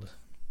shareholders.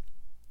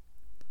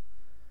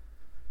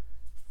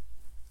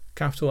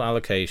 Capital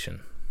allocation.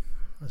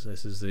 So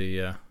this is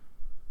the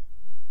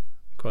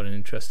quite an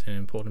interesting and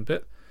important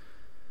bit.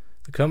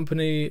 The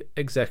company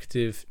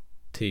executive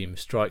team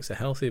strikes a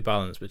healthy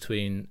balance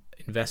between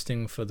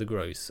investing for the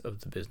growth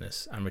of the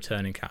business and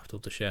returning capital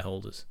to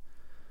shareholders.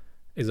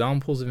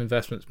 Examples of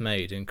investments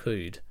made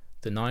include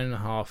the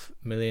 $9.5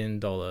 million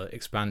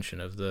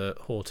expansion of the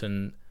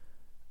Horton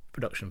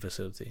production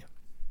facility,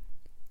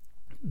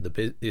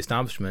 the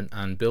establishment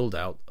and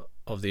build-out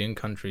of the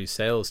in-country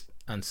sales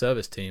and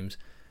service teams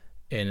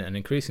in an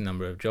increasing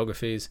number of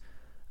geographies,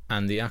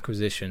 and the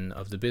acquisition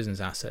of the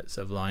business assets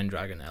of Line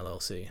Dragon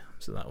LLC.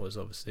 So that was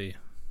obviously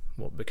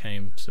what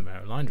became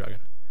Somero Line Dragon.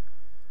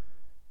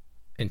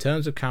 In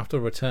terms of capital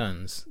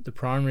returns, the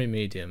primary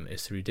medium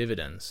is through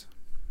dividends.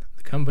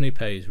 The company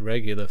pays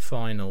regular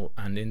final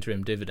and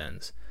interim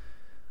dividends,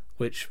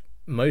 which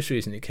most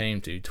recently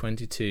came to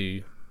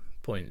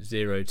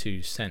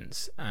 22.02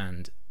 cents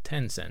and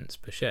 10 cents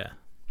per share,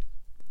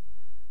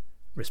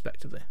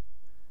 respectively.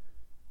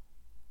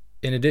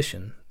 In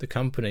addition, the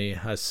company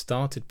has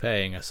started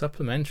paying a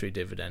supplementary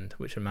dividend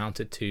which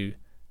amounted to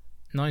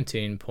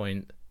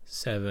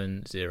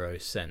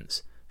 19.70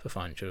 cents for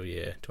financial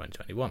year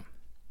 2021.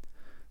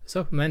 The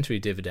supplementary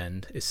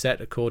dividend is set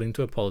according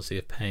to a policy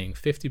of paying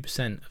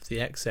 50% of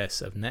the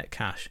excess of net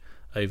cash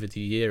over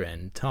the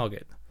year-end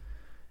target.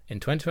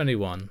 In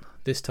 2021,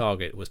 this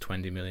target was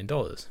 $20 million,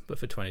 but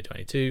for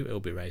 2022 it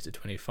will be raised to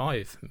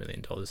 $25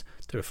 million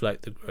to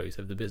reflect the growth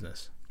of the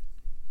business.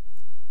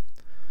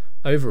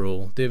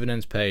 Overall,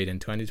 dividends paid in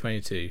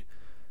 2022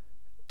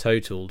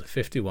 totaled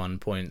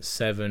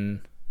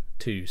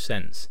 51.72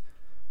 cents,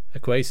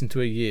 equating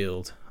to a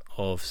yield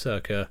of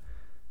circa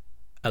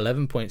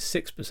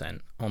 11.6%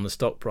 on the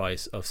stock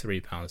price of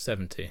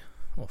 £3.70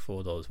 or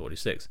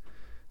 $4.46.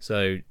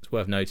 So it's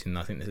worth noting,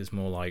 I think this is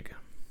more like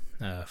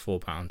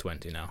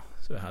 £4.20 now.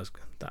 So it has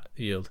that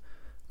yield.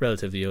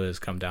 Relative yield has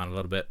come down a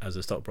little bit as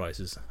the stock price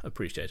has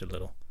appreciated a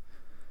little.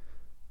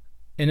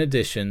 In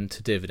addition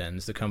to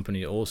dividends, the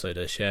company also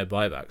does share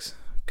buybacks.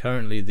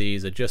 Currently,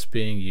 these are just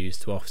being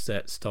used to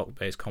offset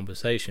stock-based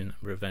compensation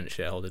and prevent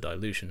shareholder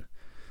dilution.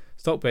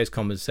 Stock-based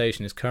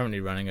compensation is currently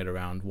running at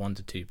around 1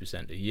 to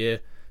 2% a year,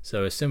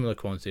 so a similar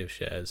quantity of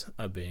shares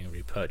are being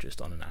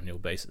repurchased on an annual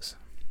basis.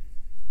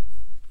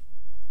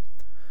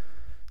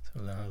 So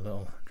we'll have a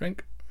little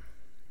drink.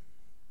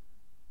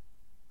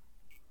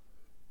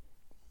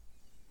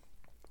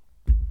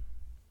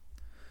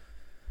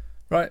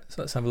 Right,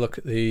 so let's have a look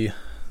at the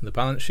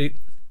balance sheet.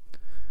 The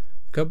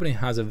company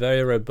has a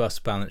very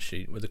robust balance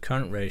sheet with a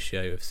current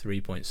ratio of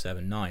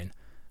 3.79,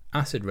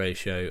 asset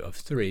ratio of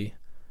 3,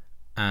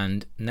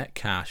 and net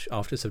cash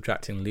after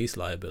subtracting lease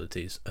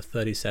liabilities of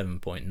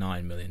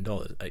 $37.9 million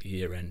at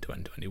year-end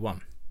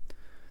 2021,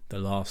 the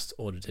last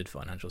audited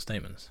financial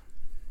statements.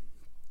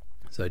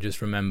 So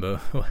just remember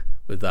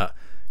with that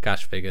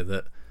cash figure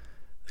that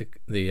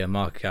the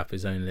market cap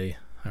is only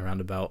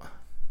around about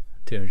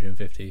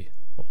 250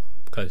 or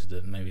closer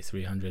to maybe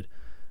 $300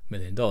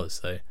 million,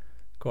 so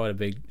quite a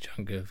big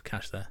chunk of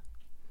cash there.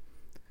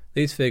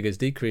 These figures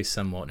decreased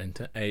somewhat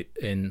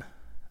in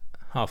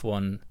half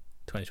one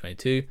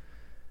 2022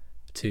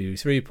 to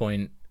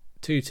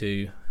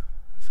 3.22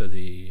 for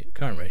the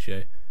current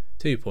ratio,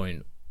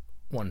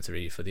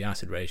 2.13 for the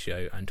asset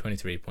ratio, and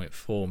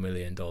 $23.4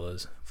 million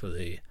for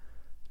the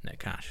net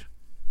cash,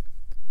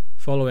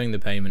 following the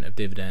payment of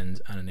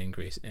dividends and an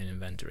increase in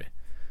inventory.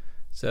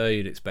 So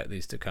you'd expect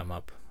these to come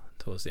up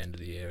towards the end of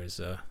the year, as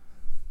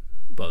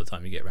by the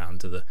time you get around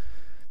to the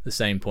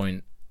same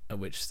point at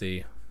which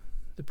the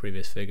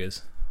previous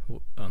figures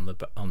on the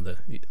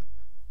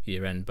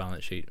year-end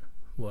balance sheet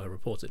were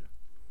reported.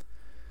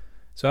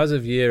 So as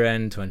of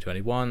year-end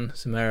 2021,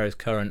 Somero's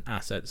current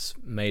assets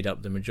made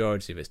up the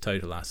majority of its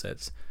total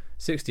assets,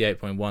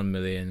 $68.1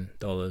 million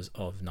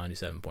of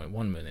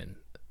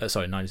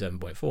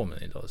 $97.4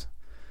 million.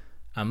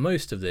 And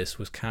most of this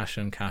was cash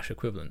and cash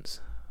equivalents,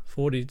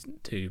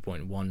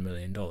 $42.1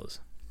 million.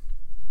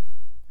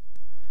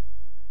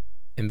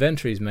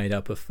 Inventories made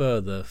up a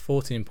further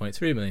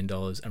 $14.3 million and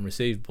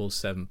receivables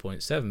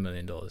 $7.7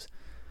 million.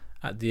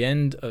 At the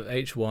end of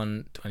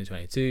H1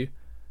 2022,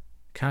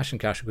 cash and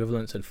cash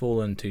equivalents had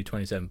fallen to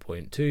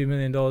 $27.2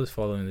 million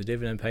following the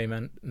dividend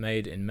payment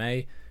made in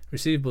May.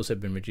 Receivables had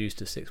been reduced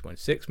to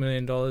 $6.6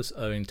 million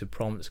owing to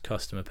prompt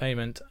customer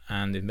payment,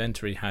 and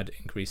inventory had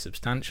increased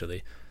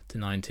substantially to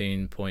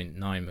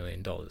 $19.9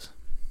 million.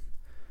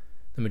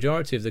 The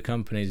majority of the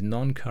company's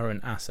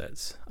non-current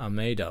assets are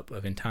made up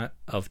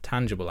of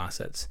tangible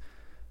assets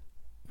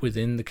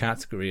within the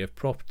category of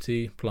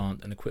property,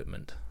 plant and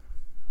equipment,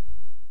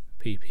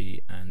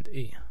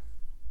 PP&E.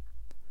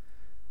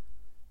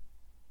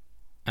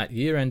 At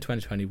year-end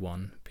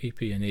 2021,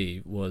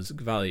 PP&E was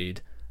valued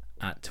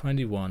at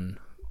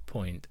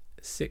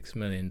 $21.6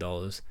 million,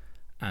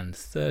 and at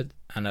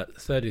the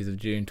 30th of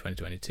June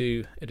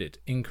 2022, it had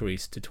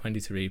increased to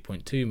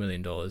 $23.2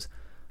 million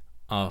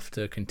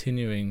after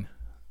continuing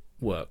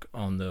work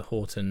on the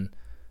Horton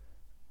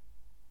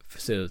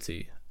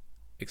facility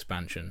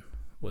expansion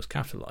was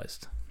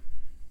capitalized.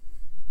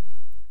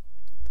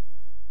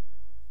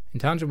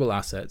 Intangible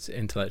assets,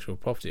 intellectual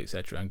property,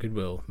 etc., and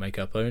goodwill made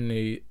up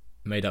only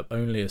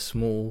a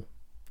small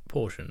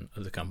portion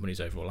of the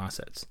company's overall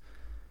assets.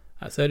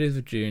 At 30th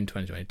of June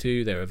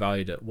 2022, they were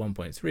valued at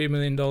 $1.3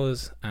 million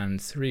and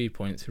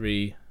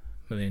 $3.3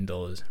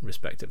 million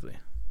respectively.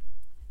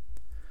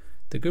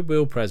 The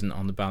goodwill present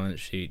on the balance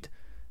sheet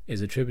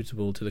is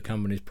attributable to the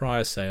company's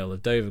prior sale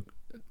of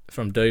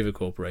from Dover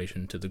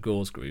Corporation to the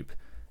Gauze Group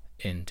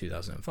in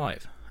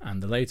 2005,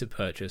 and the later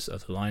purchase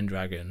of the Line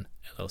Dragon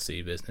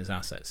LLC business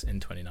assets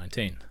in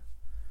 2019.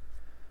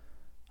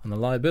 On the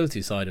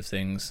liability side of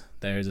things,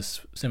 there is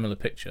a similar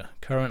picture.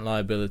 Current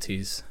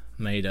liabilities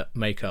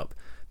make up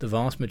the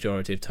vast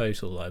majority of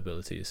total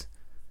liabilities,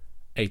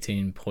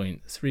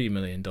 $18.3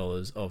 million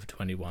of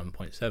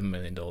 $21.7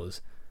 million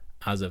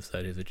as of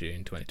 30th of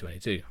June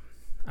 2022.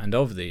 And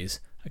of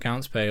these,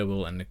 accounts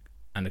payable and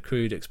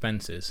accrued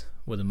expenses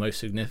were the most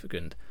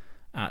significant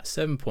at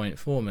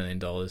 $7.4 million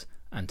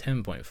and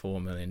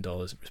 $10.4 million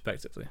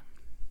respectively.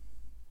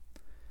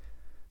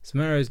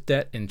 Somero's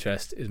debt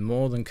interest is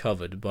more than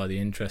covered by the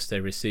interest they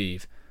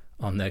receive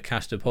on their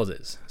cash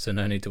deposits, so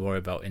no need to worry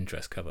about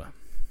interest cover.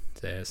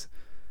 So it's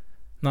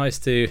nice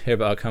to hear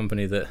about a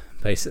company that,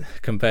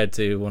 compared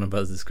to Warner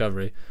Bros.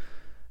 Discovery,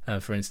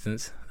 for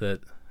instance, that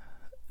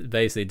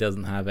basically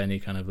doesn't have any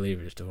kind of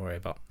leverage to worry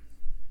about.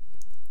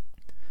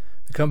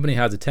 The company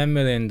has a $10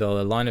 million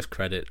line of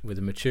credit with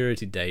a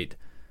maturity date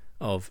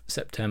of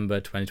September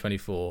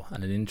 2024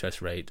 and an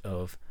interest rate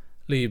of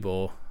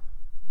LIBOR,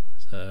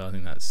 so I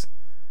think that's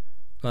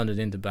London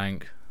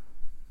Interbank,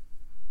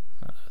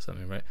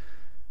 something right,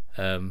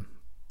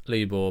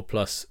 LIBOR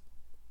plus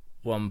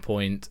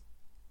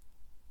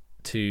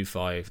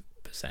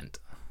 1.25%,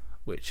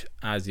 which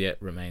as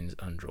yet remains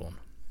undrawn.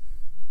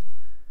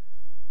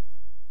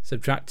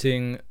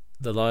 Subtracting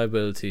the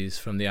liabilities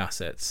from the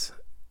assets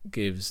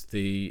gives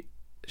the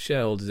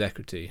shareholders'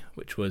 equity,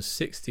 which was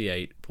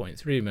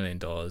 $68.3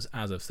 million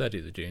as of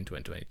 30th of June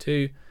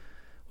 2022,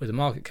 with a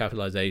market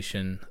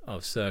capitalization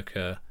of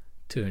circa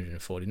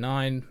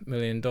 $249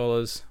 million,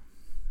 so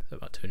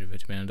about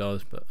 $250 million,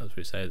 but as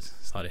we say, it's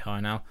slightly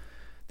higher now.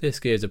 This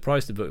gives a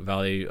price to book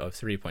value of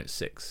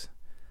 3.6.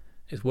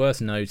 It's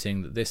worth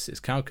noting that this is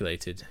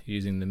calculated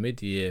using the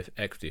mid-year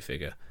equity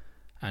figure,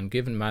 and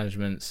given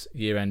management's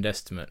year-end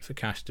estimate for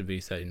cash to be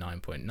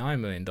 $39.9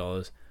 million,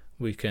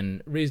 we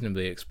can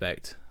reasonably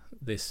expect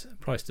this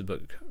price to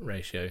book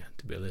ratio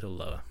to be a little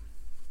lower.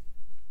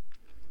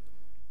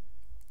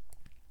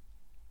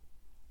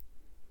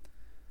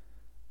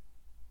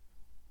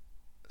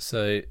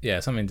 So yeah,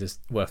 something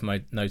just worth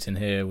noting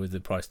here with the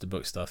price to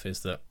book stuff is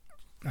that,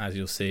 as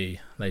you'll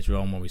see later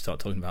on when we start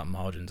talking about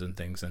margins and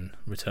things and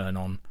return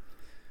on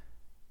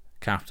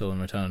capital and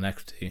return on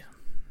equity,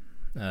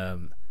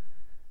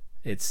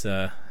 it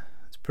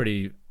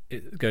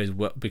goes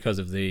well because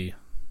of the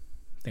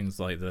things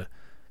like the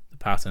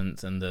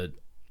patents and the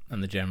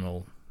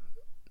general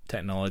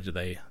technology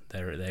they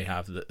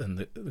have,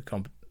 and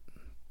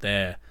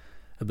their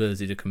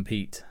ability to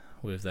compete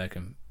with their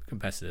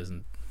competitors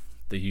and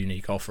the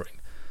unique offering.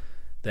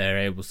 They're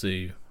able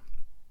to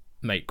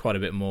make quite a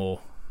bit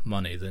more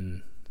money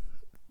than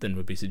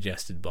would be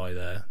suggested by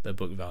their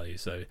book value.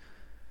 So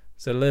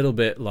it's a little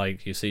bit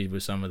like you see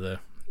with some of the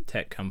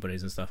tech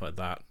companies and stuff like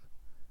that,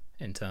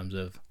 in terms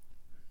of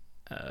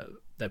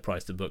their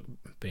price to book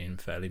being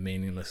fairly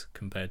meaningless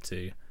compared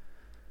to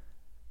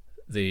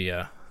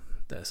their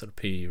sort of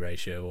PE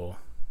ratio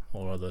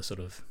or other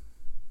sort of,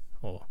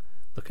 or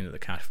looking at the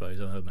cash flows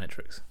or other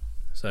metrics.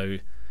 So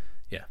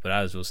yeah, but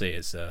as we'll see,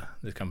 it's the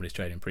company's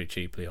trading pretty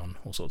cheaply on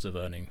all sorts of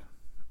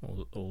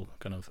all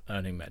kind of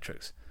earning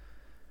metrics.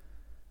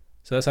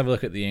 So let's have a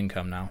look at the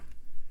income now.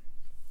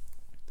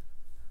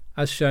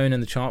 As shown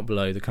in the chart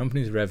below, the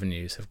company's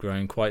revenues have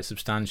grown quite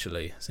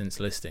substantially since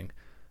listing,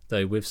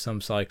 though with some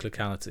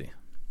cyclicality.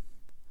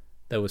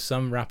 There was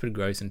some rapid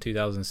growth in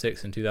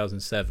 2006 and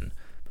 2007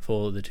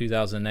 before the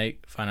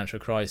 2008 financial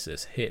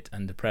crisis hit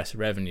and depressed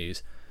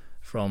revenues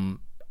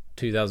from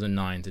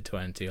 2009 to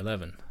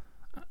 2011.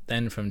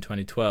 Then from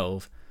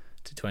 2012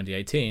 to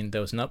 2018,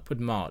 there was an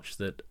upward march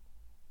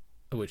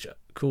which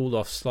cooled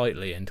off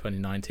slightly in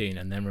 2019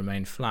 and then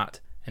remained flat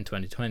in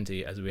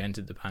 2020 as we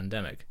entered the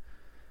pandemic.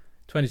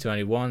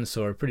 2021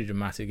 saw a pretty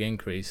dramatic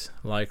increase,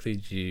 likely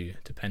due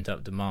to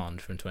pent-up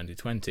demand from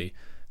 2020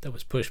 that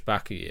was pushed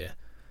back a year,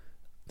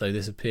 though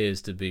this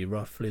appears to be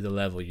roughly the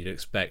level you'd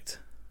expect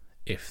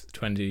if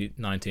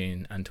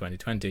 2019 and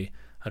 2020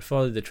 had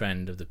followed the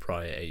trend of the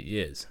prior 8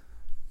 years.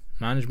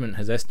 Management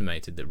has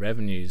estimated that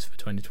revenues for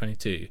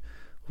 2022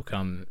 will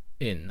come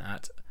in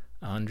at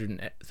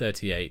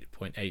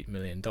 $138.8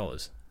 million,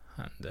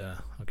 and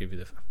I'll give you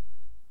the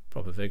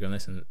proper figure on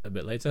this a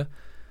bit later,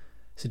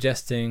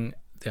 suggesting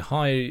the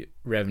high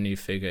revenue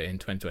figure in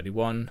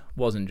 2021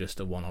 wasn't just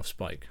a one-off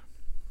spike.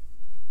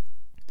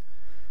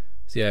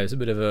 So yeah, it's a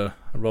bit of a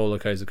roller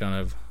coaster kind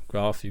of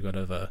graph. You've got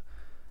a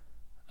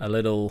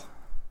little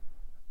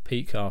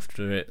peak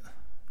after it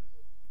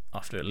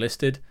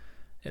listed.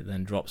 It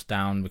then drops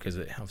down because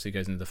it obviously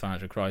goes into the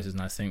financial crisis,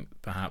 and I think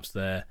perhaps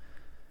their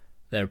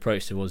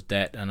approach towards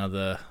debt and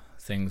other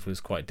things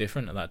was quite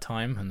different at that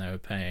time, and they were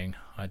paying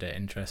high debt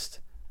interest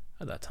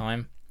at that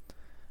time.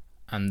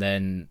 And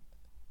then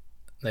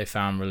they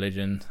found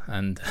religion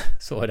and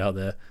sorted out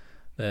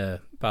their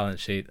balance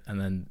sheet,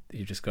 and then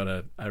you just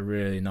got a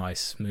really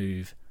nice,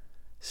 smooth,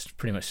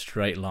 pretty much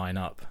straight line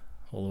up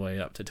all the way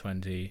up to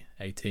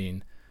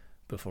 2018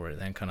 before it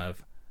then kind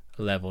of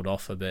leveled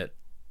off a bit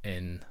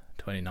in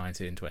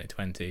 2019 and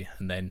 2020,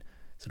 and then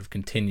sort of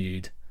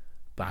continued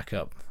back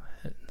up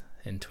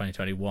in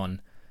 2021,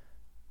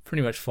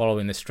 pretty much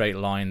following the straight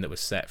line that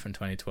was set from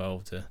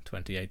 2012 to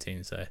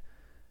 2018. So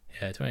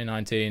yeah,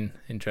 2019,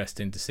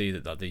 interesting to see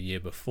that the year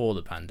before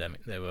the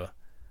pandemic there was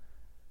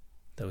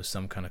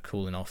some kind of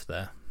cooling off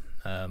there,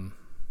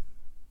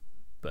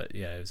 but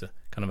yeah, it was a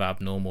kind of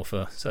abnormal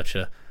for such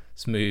a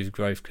smooth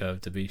growth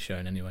curve to be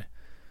shown anyway.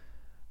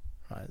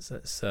 Right, so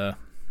let's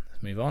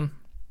move on.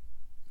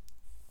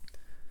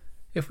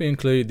 If we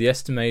include the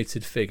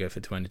estimated figure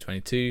for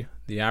 2022,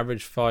 the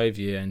average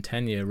 5-year and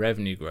 10-year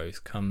revenue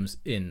growth comes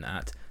in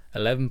at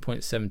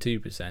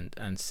 11.72%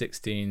 and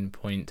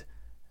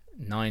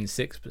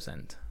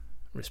 16.96%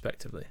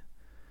 respectively.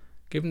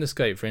 Given the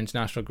scope for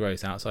international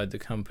growth outside the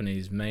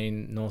company's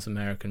main North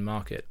American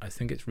market, I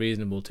think it's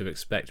reasonable to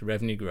expect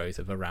revenue growth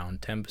of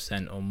around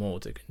 10% or more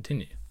to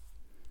continue.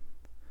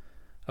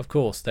 Of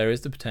course, there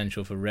is the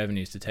potential for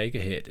revenues to take a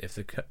hit if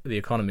the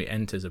economy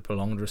enters a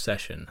prolonged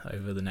recession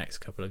over the next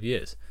couple of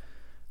years.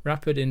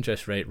 Rapid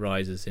interest rate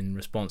rises in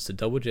response to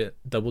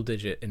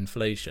double-digit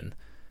inflation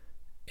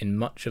in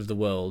much of the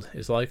world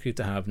is likely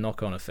to have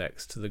knock-on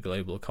effects to the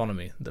global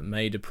economy that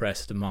may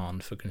depress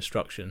demand for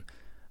construction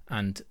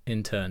and,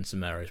 in turn,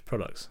 Somero's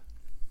products.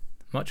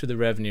 Much of the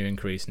revenue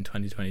increase in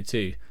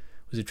 2022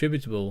 was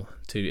attributable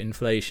to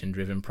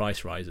inflation-driven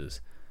price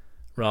rises,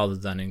 rather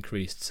than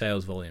increased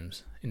sales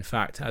volumes. In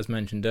fact, as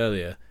mentioned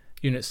earlier,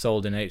 units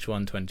sold in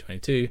H1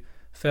 2022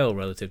 fell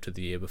relative to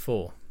the year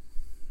before,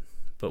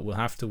 but we'll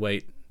have to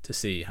wait to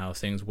see how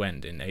things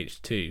went in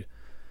H2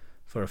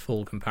 for a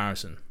full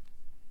comparison.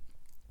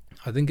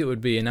 I think it would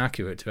be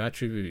inaccurate to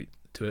attribute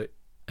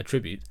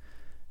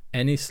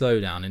any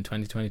slowdown in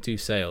 2022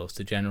 sales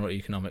to general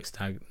economic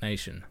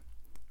stagnation.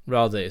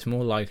 Rather, it's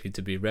more likely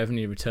to be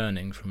revenue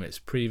returning from its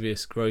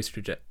previous growth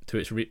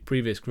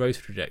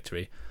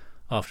trajectory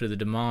after the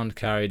demand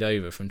carried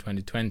over from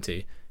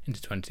 2020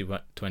 into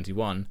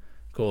 2021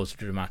 caused a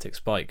dramatic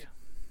spike.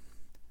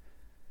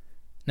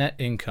 Net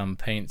income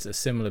paints a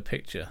similar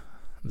picture,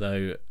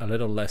 though a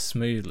little less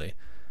smoothly,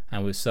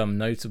 and with some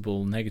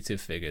notable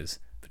negative figures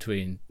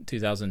between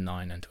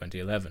 2009 and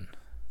 2011.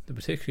 The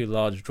particularly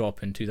large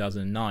drop in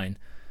 2009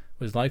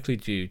 was likely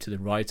due to the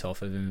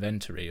write-off of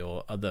inventory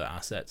or other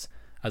assets,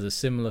 as a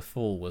similar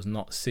fall was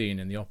not seen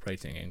in the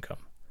operating income.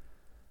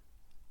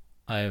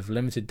 I have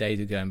limited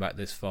data going back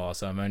this far,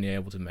 so I'm only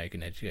able to make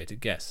an educated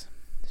guess.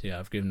 So yeah,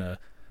 I've given a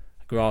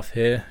graph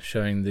here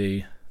showing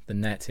the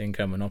net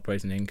income and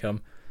operating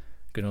income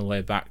going all the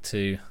way back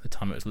to the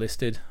time it was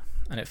listed,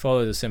 and it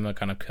follows a similar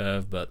kind of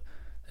curve, but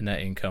the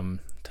net income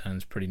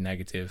turns pretty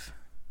negative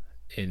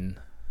in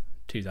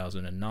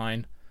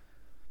 2009,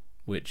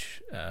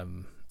 which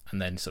and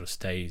then sort of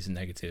stays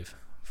negative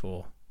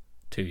for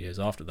 2 years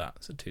after that,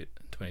 so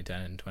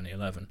 2010 and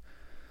 2011.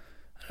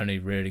 Only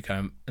really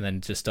and then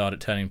just started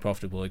turning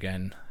profitable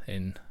again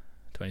in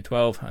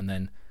 2012, and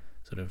then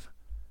sort of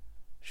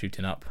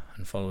shooting up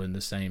and following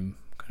the same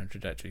kind of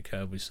trajectory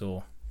curve we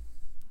saw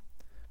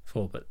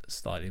before, but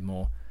slightly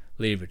more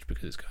leverage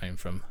because it's going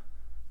from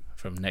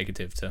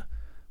negative to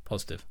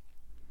positive.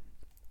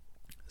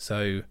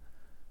 So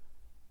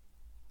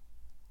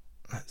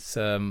let's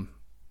have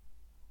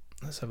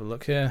a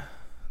look here.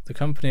 The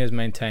company has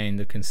maintained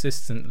a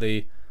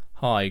consistently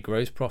high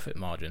gross profit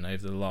margin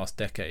over the last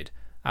decade,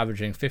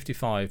 averaging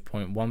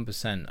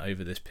 55.1%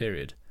 over this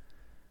period.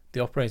 The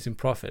operating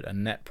profit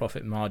and net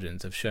profit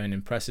margins have shown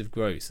impressive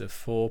growth of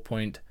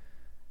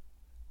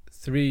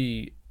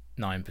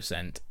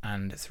 4.39%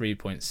 and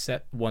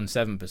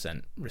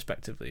 3.17%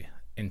 respectively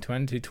in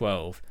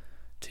 2012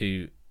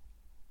 to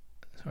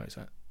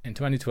in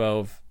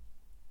 2012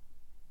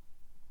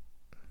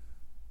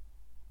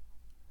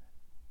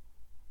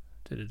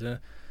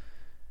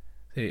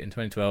 in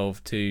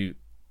 2012 to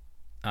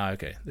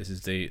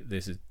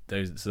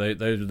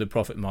those are the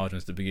profit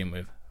margins to begin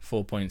with,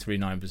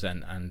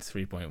 4.39% and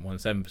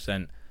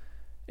 3.17%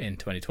 in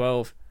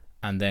 2012,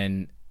 and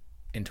then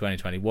in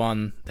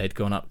 2021 they'd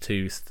gone up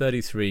to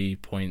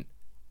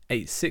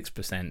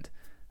 33.86%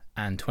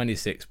 and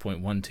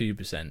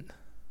 26.12%,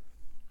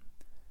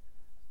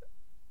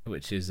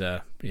 which is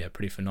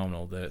pretty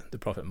phenomenal. The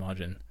profit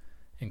margin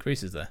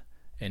increases there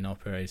in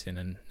operating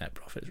and net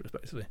profits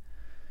respectively.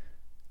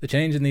 The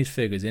change in these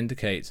figures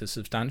indicates a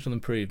substantial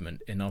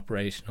improvement in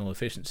operational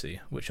efficiency,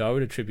 which I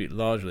would attribute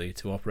largely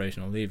to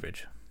operational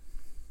leverage.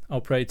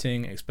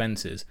 Operating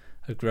expenses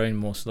have grown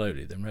more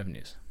slowly than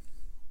revenues.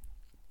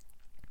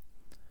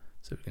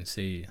 So we can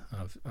see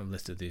I've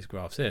listed these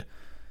graphs here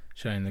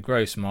showing the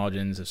gross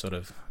margins have sort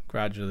of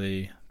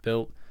gradually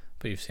built,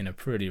 but you've seen a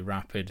pretty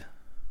rapid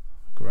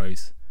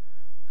growth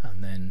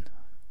and then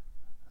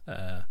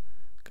kind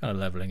of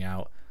leveling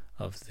out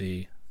of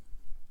the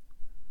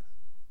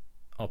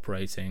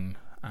operating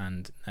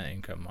and net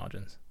income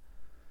margins.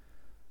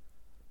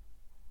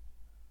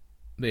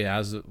 But yeah,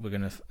 as we're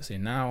going to see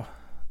now,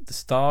 the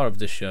star of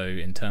the show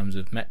in terms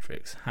of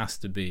metrics has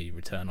to be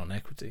return on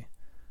equity.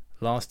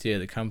 Last year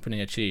the company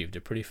achieved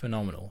a pretty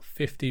phenomenal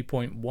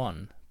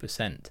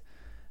 50.1%,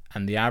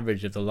 and the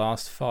average of the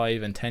last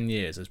 5 and 10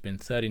 years has been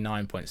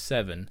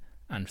 39.7%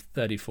 and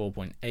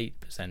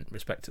 34.8%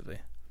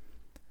 respectively.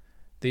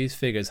 These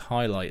figures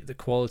highlight the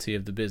quality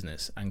of the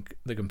business and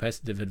the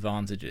competitive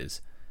advantages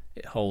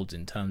it holds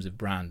in terms of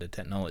brand and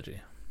technology.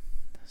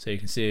 So you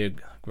can see a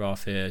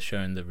graph here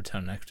showing the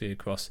return on equity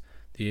across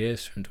the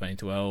years from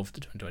 2012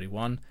 to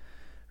 2021.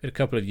 We had a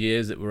couple of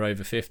years that were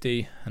over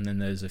 50, and then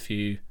there's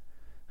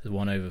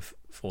one over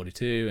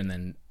 42, and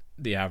then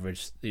the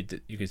average,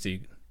 you can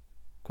see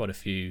quite a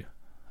few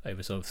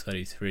over sort of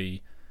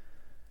 33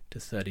 to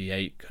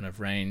 38 kind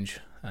of range,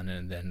 and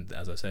then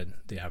as I said,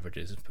 the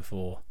averages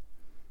before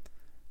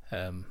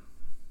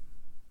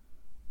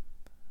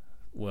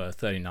were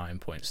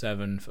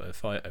 39.7 for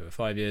over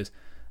 5 years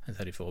and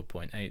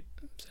 34.8%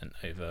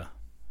 over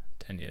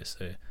 10 years.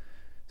 So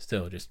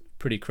still just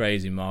pretty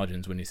crazy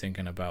margins when you're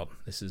thinking about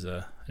this is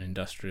an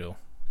industrial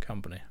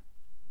company.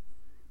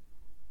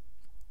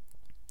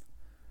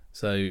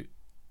 So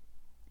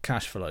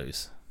cash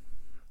flows.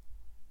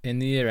 In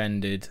the year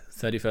ended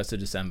 31st of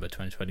December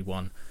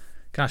 2021,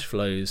 cash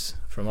flows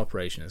from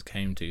operations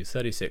came to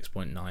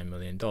 $36.9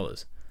 million.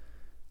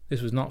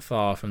 This was not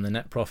far from the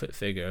net profit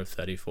figure of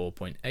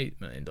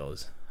 $34.8 million,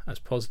 as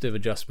positive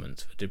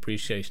adjustments for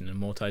depreciation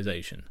and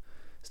amortization,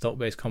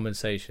 stock-based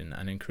compensation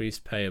and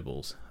increased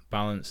payables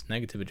balanced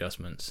negative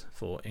adjustments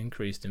for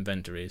increased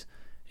inventories,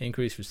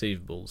 increased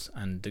receivables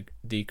and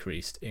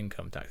decreased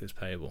income taxes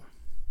payable.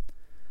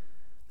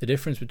 The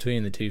difference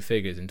between the two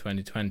figures in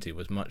 2020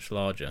 was much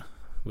larger,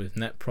 with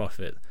net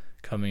profit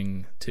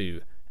coming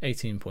to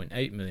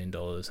 $18.8 million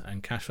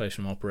and cash flows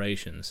from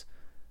operations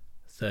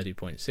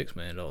 $30.6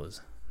 million.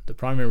 The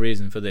primary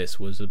reason for this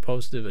was a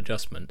positive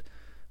adjustment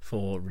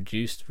for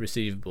reduced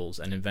receivables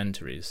and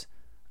inventories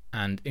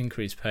and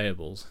increased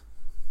payables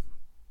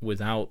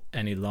without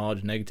any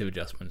large negative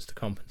adjustments to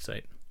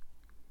compensate.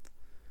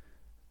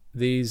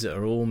 These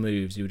are all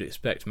moves you would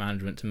expect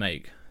management to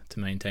make to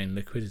maintain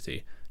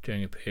liquidity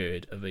during a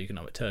period of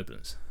economic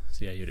turbulence.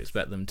 So yeah, you'd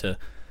expect them to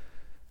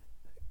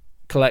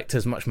collect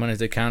as much money as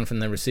they can from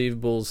their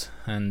receivables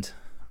and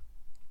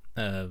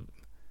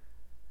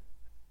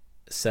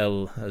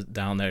sell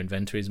down their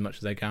inventory as much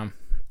as they can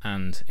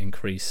and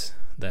increase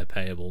their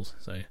payables,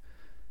 so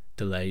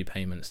delay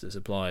payments to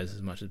suppliers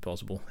as much as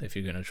possible if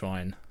you're going to try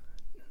and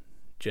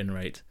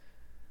generate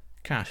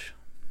cash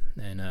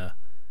in an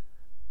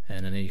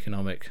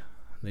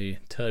economically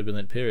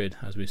turbulent period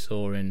as we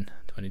saw in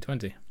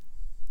 2020.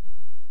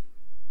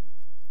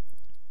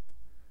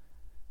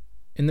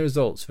 In the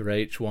results for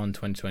H1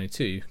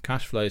 2022,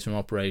 cash flows from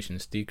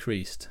operations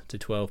decreased to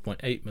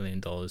 $12.8 million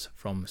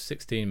from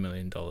 $16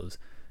 million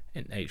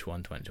in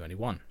H1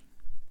 2021.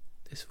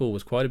 This fall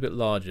was quite a bit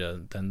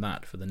larger than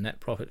that for the net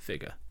profit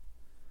figure.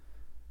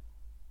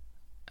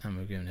 And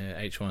we're given here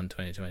H1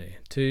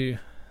 2022,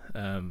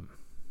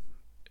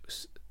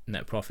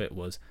 net profit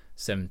was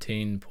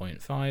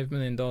 $17.5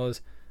 million,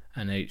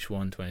 and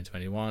H1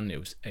 2021 it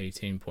was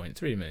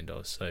 $18.3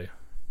 million, so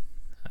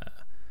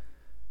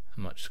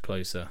much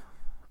closer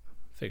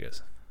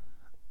figures.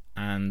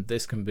 And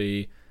this can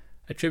be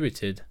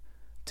attributed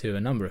to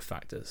a number of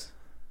factors.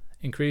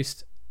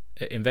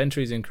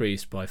 Inventories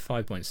increased by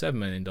 $5.7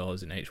 million in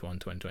H1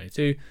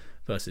 2022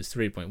 versus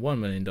 $3.1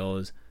 million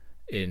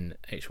in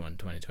H1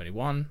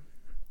 2021,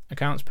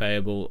 accounts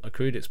payable,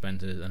 accrued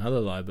expenses, and other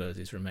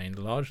liabilities remained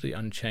largely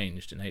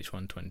unchanged in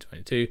H1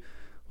 2022,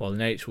 while in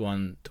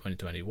H1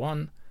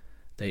 2021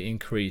 they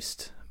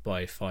increased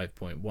by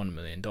 $5.1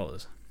 million.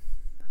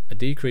 A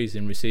decrease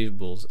in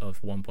receivables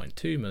of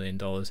 $1.2 million in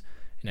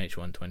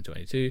H1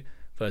 2022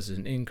 versus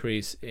an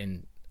increase of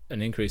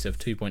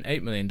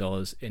 $2.8 million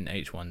in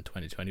H1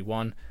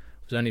 2021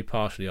 was only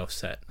partially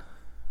offset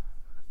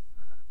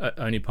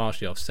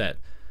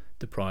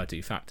the prior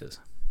two factors.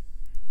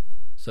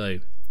 So,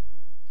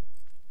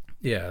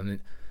 yeah, I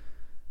mean,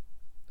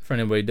 for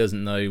anybody who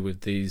doesn't know,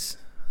 with these,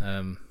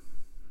 when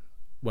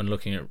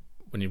you're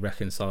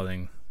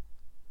reconciling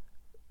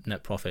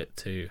net profit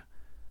to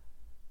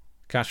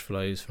cash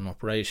flows from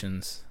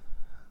operations,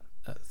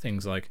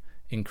 things like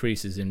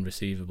increases in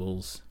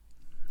receivables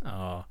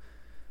are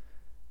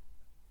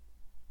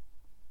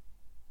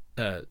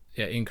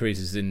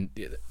increases in,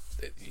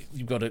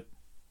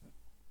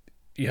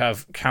 you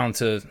have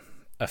counter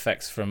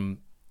effects from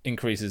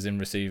increases in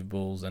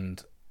receivables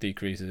and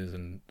decreases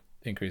and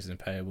increases in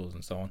payables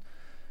and so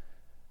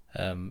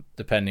on,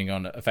 depending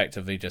on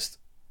effectively just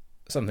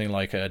something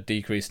like a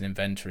decrease in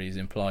inventories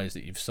implies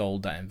that you've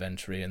sold that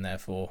inventory and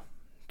therefore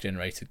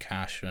generated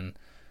cash, and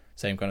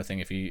same kind of thing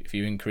if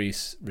you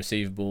increase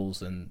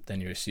receivables, and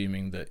then you're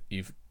assuming that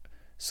you've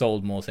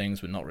sold more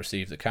things but not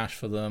received the cash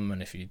for them,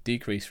 and if you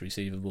decrease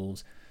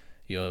receivables,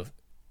 you've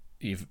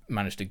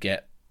managed to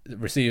get,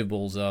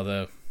 receivables are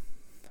the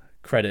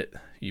credit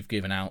you've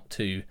given out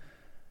to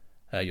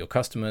your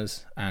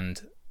customers,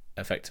 and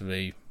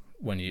effectively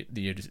when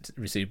the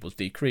receivables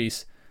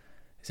decrease,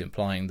 it's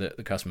implying that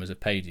the customers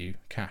have paid you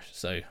cash,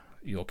 so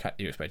you're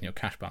expecting your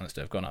cash balance to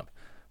have gone up.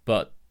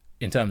 But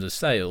in terms of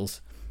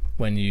sales,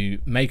 when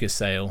you make a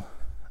sale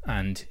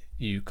and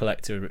you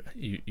collect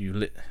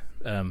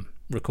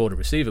record a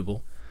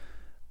receivable,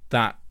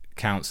 that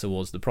counts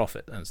towards the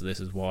profit, and so this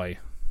is why.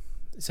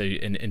 So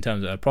in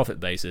terms of a profit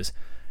basis,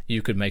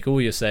 you could make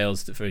all your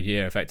sales for a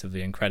year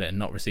effectively in credit and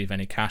not receive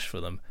any cash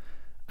for them,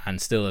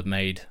 and still have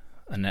made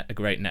a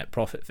great net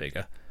profit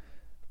figure,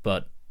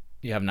 but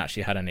you haven't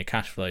actually had any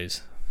cash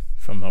flows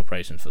from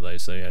operations for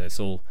those. So yeah, it's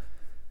all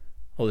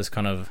this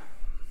kind of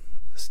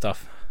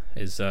stuff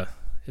is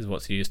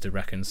what's used to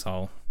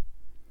reconcile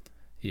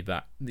you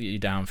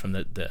down from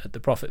the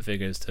profit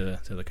figures to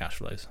the cash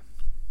flows,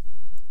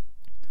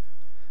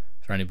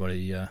 for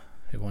anybody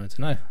who wanted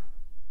to know.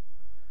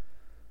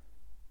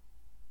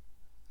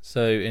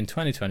 So in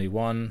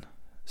 2021,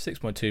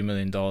 $6.2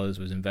 million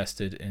was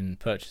invested in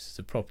purchases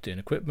of property and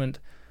equipment,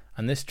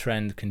 and this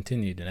trend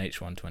continued in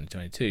H1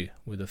 2022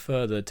 with a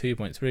further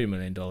 $2.3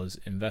 million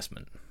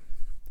investment.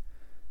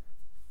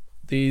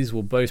 These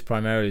will both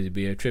primarily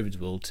be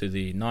attributable to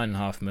the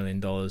 $9.5 million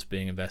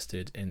being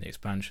invested in the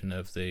expansion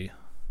of the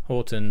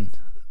Horton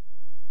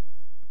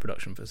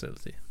production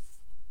facility.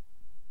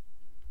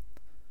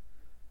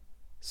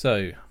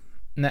 So,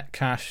 net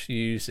cash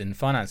used in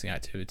financing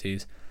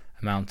activities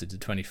amounted to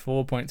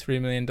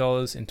 $24.3 million in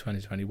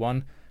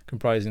 2021,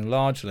 comprising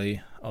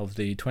largely of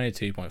the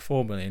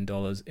 $22.4 million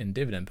in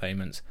dividend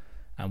payments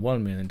and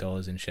 $1 million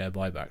in share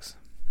buybacks.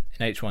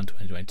 In H1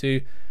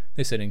 2022,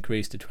 this had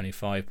increased to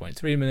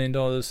 $25.3 million,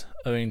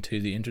 owing to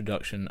the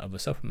introduction of a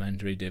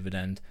supplementary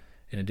dividend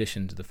in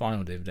addition to the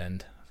final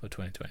dividend for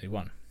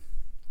 2021.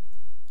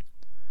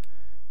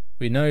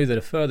 We know that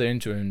a further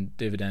interim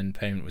dividend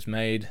payment was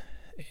made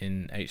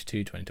in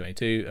H2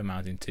 2022,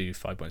 amounting to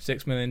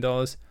 $5.6 million,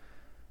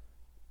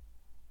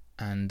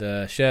 and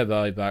share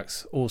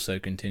buybacks also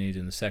continued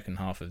in the second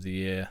half of the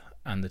year,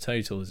 and the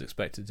total is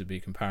expected to be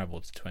comparable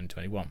to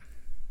 2021.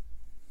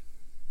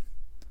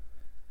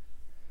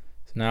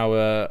 So now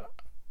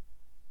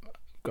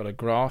got a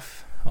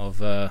graph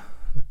of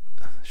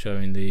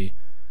showing the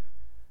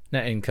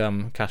net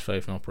income, cash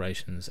flow from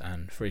operations,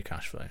 and free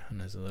cash flow,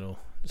 and there's a little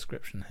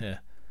description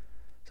here.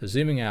 So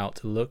zooming out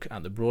to look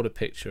at the broader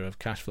picture of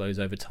cash flows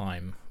over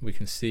time, we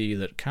can see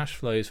that cash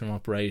flows from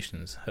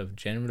operations have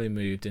generally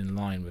moved in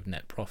line with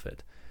net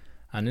profit,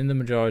 and in the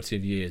majority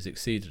of years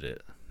exceeded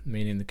it,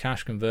 meaning the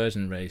cash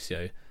conversion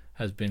ratio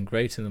has been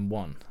greater than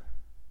 1.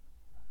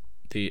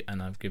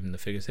 And I've given the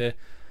figures here.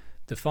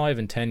 The 5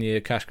 and 10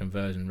 year cash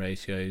conversion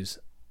ratios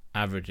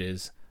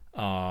averages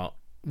are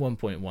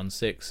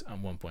 1.16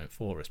 and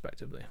 1.4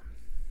 respectively.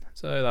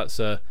 So that's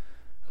a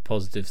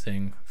positive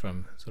thing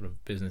from sort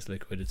of business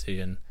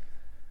liquidity and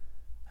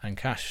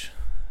cash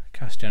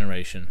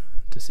generation,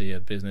 to see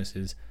a business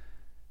is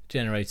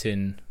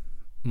generating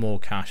more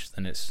cash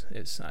than it's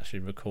actually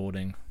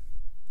recording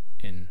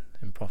in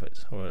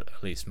profits, or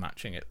at least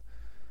matching it.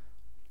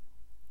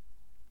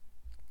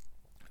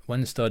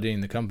 When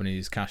studying the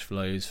company's cash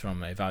flows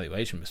from a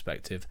valuation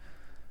perspective,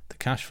 the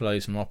cash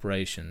flows from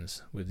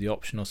operations with the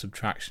optional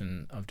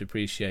subtraction of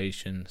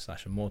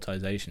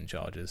depreciation/amortization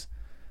charges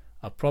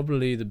are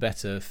probably the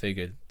better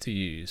figure to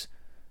use,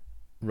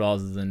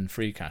 rather than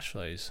free cash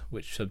flows,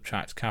 which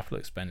subtract capital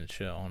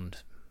expenditure on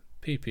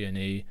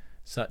PP&E,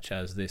 such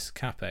as this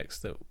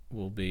capex that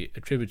will be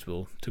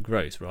attributable to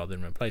growth rather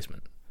than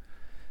replacement.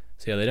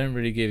 So yeah, they don't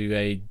really give you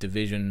a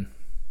division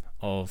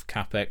of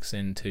capex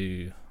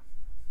into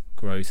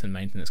growth and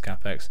maintenance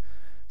capex.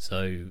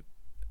 So,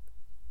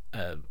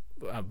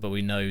 but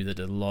we know that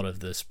a lot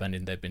of the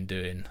spending they've been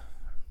doing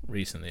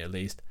recently, at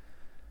least,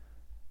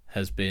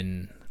 has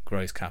been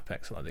growth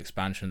capex, like the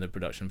expansion of the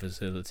production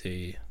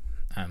facility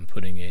and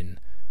putting in,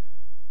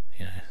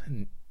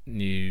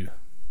 new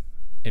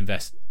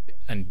invest.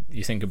 And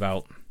you think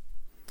about,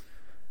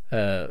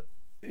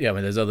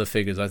 there's other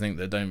figures I think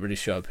that don't really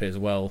show up here as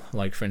well.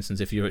 Like, for instance,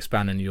 if you're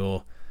expanding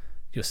your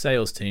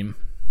sales team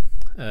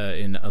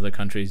in other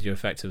countries,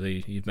 you've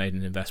made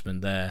an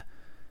investment there,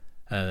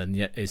 and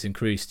yet it's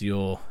increased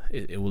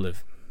it will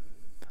have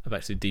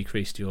actually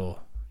decreased your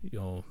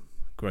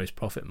gross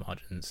profit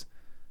margins,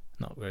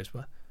 not gross,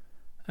 but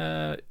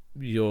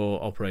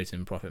your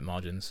operating profit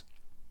margins.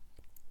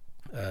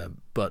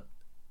 But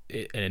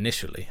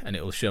initially, and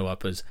it will show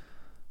up as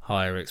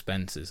higher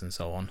expenses and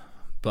so on.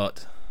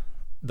 But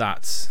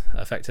that's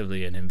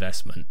effectively an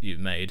investment you've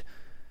made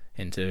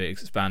into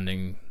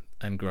expanding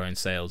and growing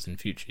sales in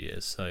future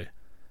years. So,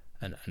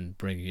 and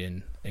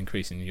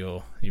increasing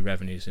your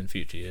revenues in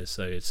future years.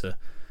 So it's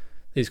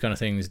these kind of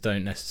things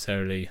aren't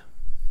necessarily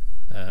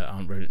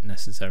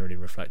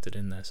reflected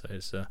in there. So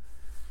it's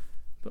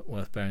but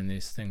worth bearing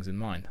these things in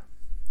mind.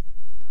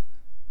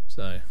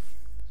 So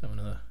have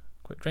another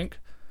quick drink.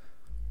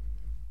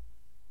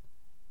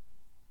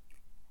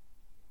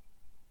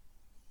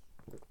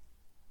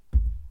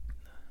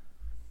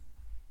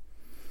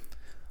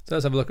 So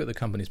let's have a look at the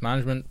company's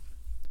management.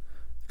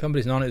 The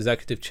company's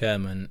non-executive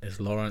chairman is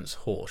Lawrence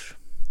Horsch,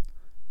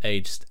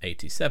 aged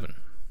 87.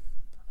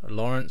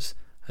 Lawrence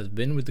has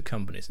been with the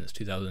company since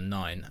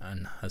 2009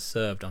 and has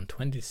served on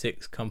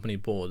 26 company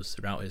boards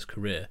throughout his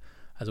career,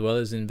 as well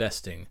as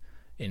investing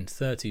in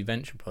 30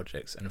 venture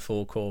projects and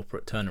 4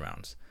 corporate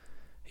turnarounds.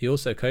 He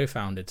also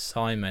co-founded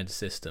SciMed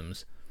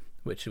Systems,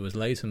 which was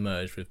later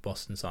merged with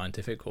Boston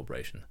Scientific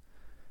Corporation.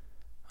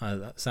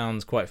 That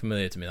sounds quite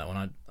familiar to me, that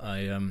one.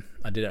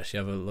 I did actually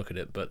have a look at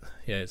it, but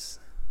I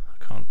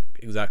can't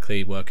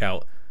exactly work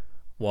out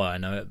why I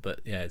know it, but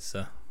it's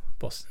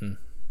Boston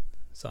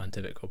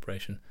Scientific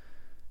Corporation.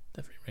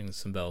 Definitely rings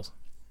some bells.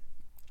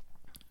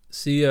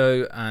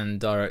 CEO and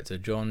director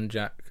John,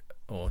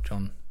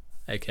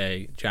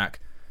 aka Jack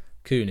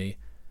Cooney,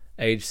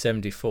 aged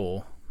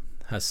 74,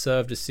 has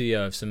served as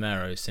CEO of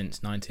Somero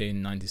since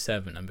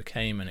 1997 and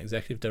became an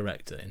executive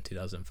director in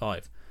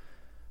 2005.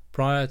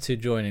 Prior to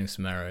joining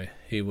Somero,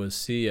 he was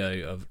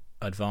CEO of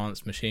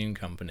Advanced Machine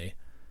Company,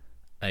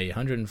 a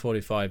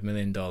 $145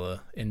 million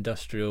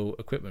industrial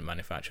equipment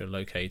manufacturer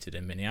located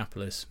in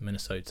Minneapolis,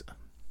 Minnesota.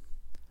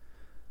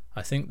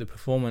 I think the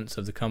performance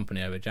of the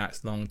company over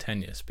Jack's long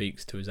tenure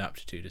speaks to his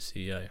aptitude as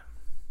CEO.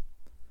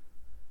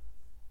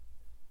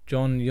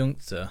 John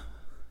Youngster,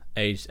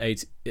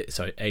 aged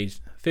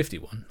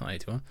 51, not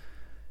 81,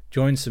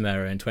 joined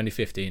Somero in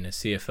 2015 as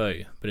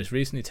CFO, but has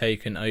recently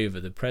taken over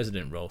the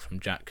president role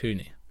from Jack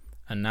Cooney,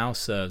 and now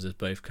serves as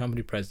both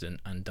company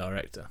president and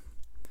director.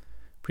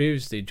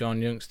 Previously,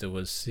 John Youngster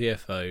was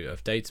CFO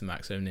of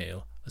Datamax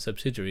O'Neill, a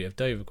subsidiary of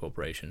Dover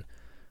Corporation,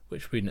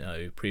 which we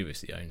know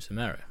previously owned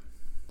Somero.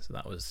 So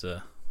that was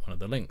one of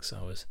the links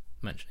I was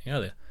mentioning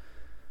earlier.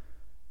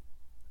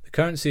 The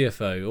current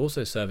CFO,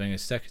 also serving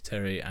as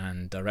secretary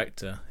and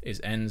director,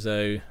 is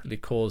Enzo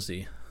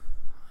Licorsi.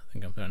 I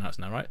think I'm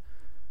pronouncing that right.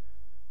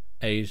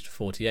 Aged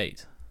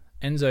 48.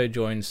 Enzo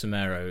joined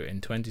Somero in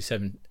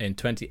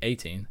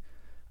 2018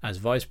 as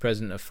Vice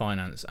President of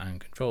Finance and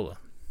Controller.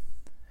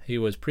 He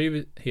has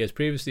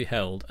previously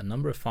held a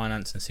number of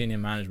finance and senior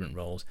management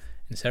roles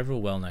in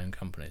several well-known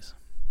companies.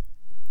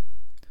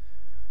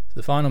 So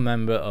the final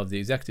member of the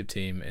executive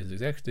team is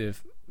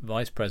Executive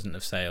Vice President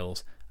of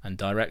Sales and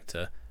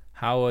Director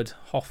Howard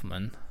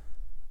Hoffman,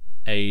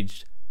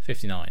 aged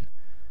 59.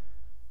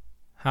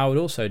 Howard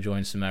also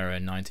joined Somero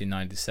in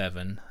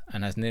 1997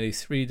 and has nearly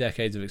 3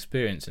 decades of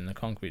experience in the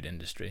concrete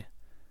industry.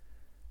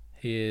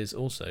 He is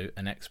also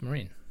an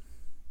ex-Marine.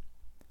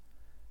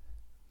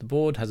 The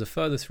board has a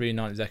further 3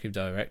 non-executive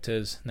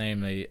directors,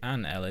 namely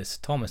Ann Ellis,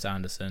 Thomas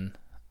Anderson,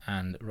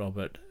 and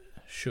Robert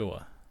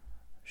Schur.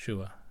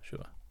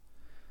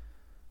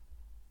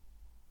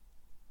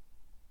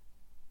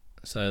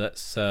 So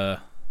let's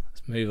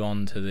move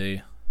on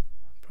to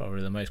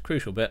probably the most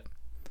crucial bit,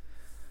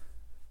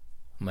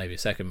 maybe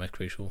second most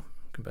crucial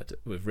compared to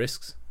with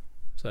risks.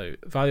 So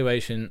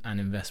valuation and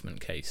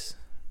investment case.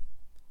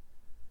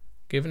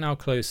 Given how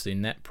closely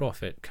net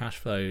profit, cash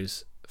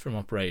flows from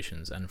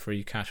operations and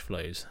free cash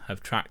flows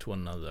have tracked one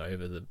another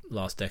over the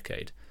last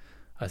decade,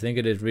 I think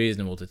it is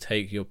reasonable to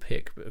take your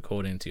pick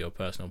according to your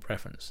personal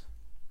preference.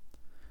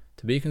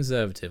 To be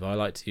conservative, I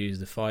like to use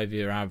the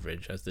 5-year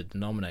average as the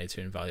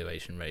denominator in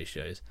valuation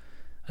ratios,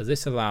 as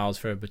this allows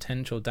for a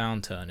potential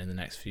downturn in the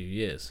next few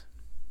years.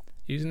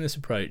 Using this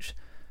approach,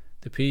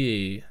 the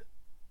PE,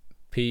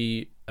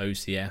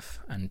 POCF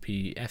and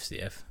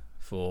PFCF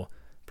for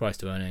price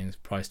to earnings,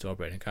 price to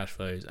operating cash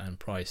flows and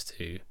price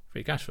to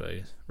free cash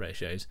flows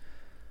ratios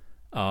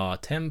are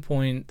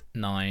 10.9,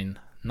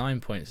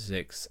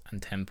 9.6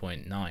 and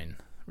 10.9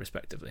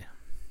 respectively.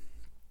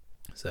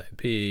 So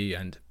PE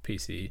and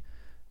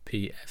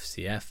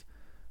PFCF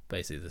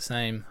basically the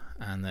same,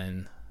 and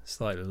then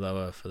slightly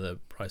lower for the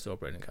price to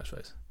operating cash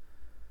flows.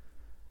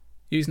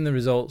 Using the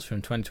results from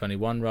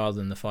 2021 rather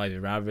than the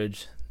 5-year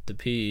average, the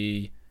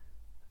PE,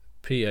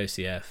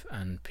 POCF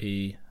and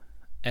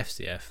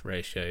PFCF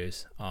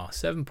ratios are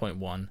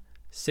 7.1,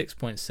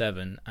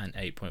 6.7 and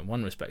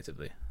 8.1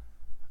 respectively.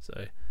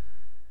 So,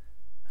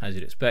 as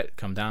you'd expect,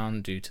 come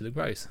down due to the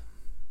growth.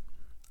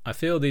 I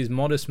feel these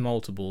modest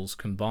multiples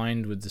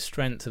combined with the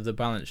strength of the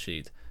balance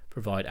sheet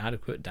provide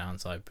adequate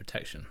downside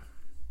protection.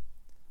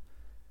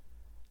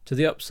 To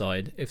the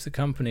upside, if the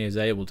company is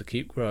able to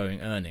keep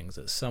growing earnings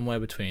at somewhere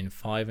between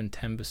 5 and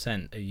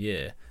 10% a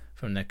year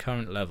from their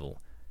current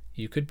level,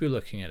 you could be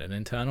looking at an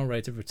internal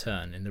rate of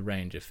return in the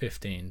range of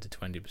 15 to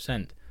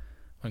 20%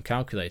 when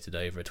calculated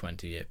over a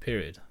 20-year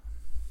period.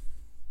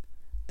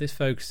 This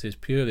focuses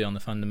purely on the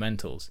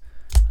fundamentals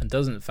and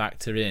doesn't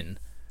factor in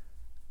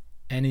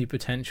any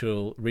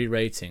potential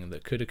re-rating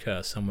that could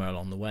occur somewhere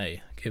along the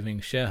way,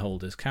 giving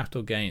shareholders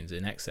capital gains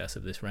in excess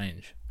of this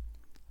range.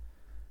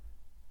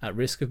 At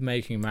risk of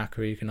making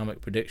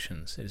macroeconomic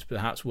predictions, it is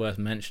perhaps worth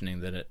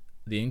mentioning that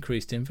the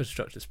increased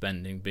infrastructure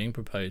spending being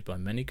proposed by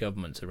many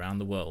governments around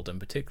the world, and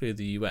particularly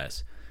the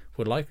US,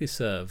 would likely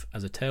serve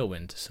as a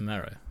tailwind to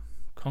Somero.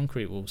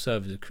 Concrete will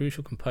serve as a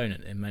crucial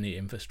component in many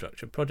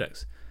infrastructure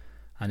projects,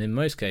 and in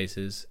most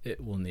cases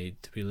it will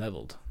need to be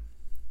levelled.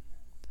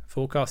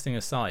 Forecasting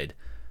aside,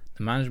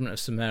 the management of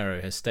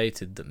Somero has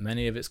stated that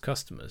many of its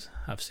customers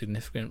have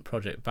significant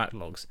project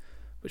backlogs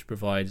which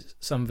provide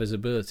some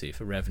visibility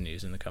for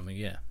revenues in the coming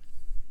year.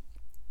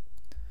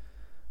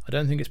 I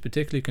don't think it's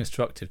particularly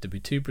constructive to be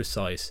too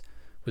precise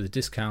with a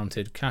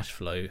discounted cash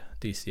flow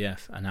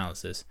DCF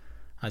analysis,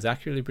 as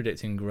accurately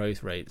predicting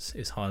growth rates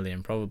is highly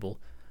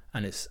improbable,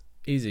 and it's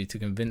easy to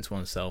convince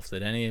oneself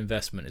that any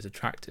investment is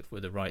attractive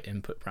with the right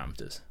input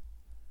parameters.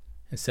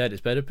 Instead,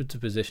 it's better to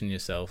position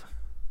yourself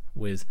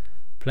with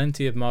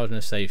plenty of margin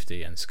of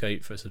safety and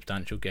scope for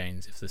substantial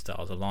gains if the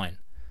stars align.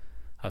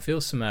 I feel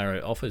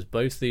Somero offers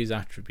both these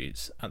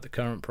attributes at the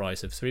current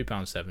price of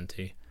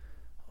 £3.70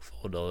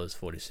 or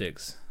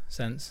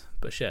 $4.46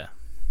 per share.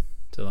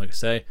 So like I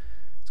say,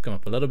 it's come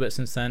up a little bit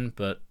since then,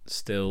 but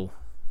still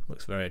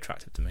looks very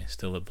attractive to me.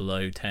 Still a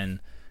below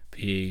 10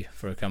 PE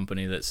for a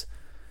company that's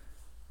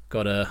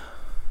got an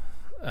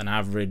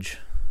average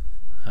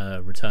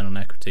return on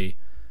equity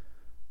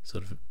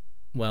sort of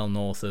well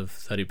north of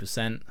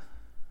 30%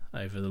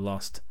 over the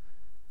last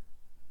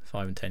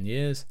 5 and 10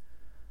 years,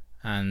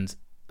 and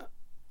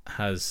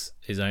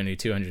is only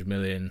 £200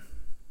 million,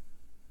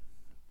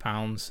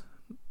 a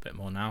bit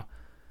more now,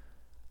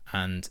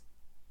 and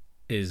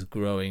is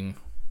growing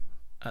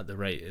at the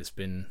rate it's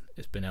been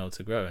able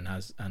to grow, and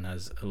has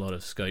a lot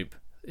of scope.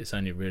 It's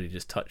only really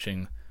just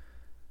touching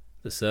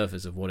the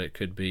surface of what it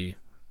could be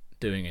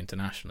doing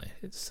internationally.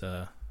 It's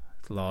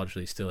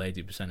largely still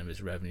 80% of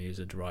its revenues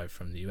are derived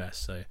from the US,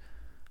 so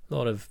a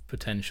lot of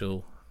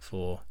potential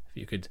for, if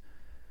you could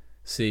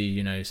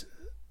see,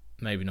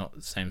 maybe not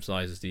the same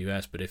size as the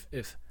US, but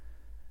if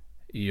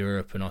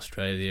Europe and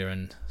Australia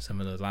and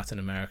some of the Latin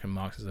American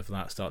markets of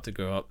that start to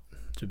grow up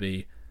to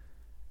be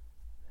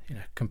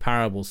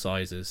comparable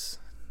sizes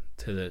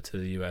to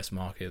the US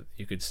market,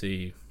 you could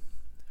see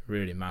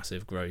really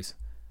massive growth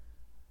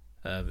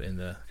in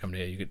the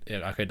company.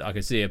 I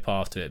could see a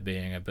path to it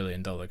being $1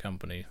 billion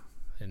company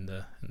in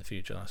the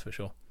future, that's for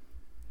sure.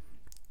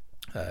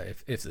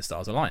 If the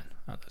stars align,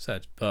 as I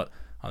said. But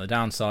on the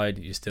downside,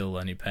 you're still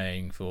only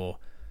paying for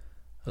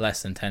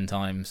less than 10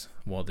 times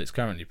what it's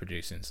currently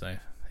producing. So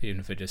even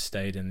if it just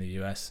stayed in the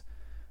US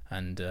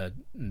and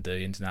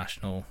the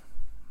international,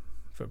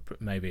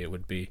 maybe it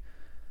would be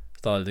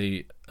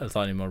a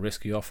slightly more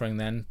risky offering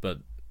then. But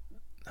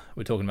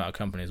we're talking about a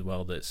company as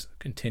well that's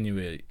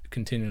continually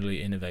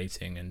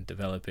innovating and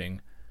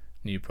developing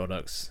new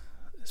products,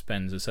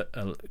 spends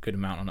a good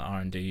amount on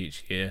R&D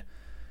each year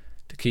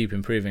to keep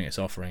improving its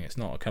offering. It's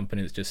not a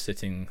company that's just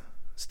sitting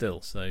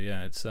still. So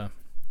yeah, it's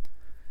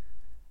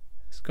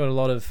got a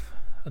lot of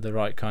the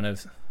right kind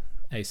of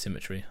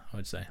asymmetry, I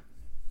would say,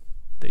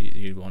 that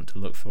you want to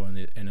look for in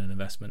an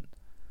investment.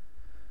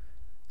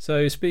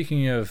 So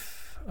speaking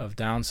of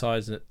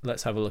downsides,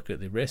 let's have a look at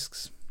the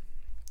risks.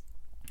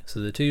 So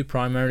the two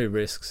primary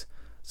risks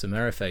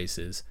Somero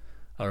faces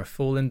are a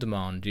fall in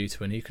demand due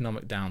to an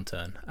economic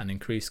downturn and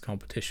increased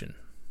competition.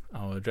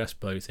 I'll address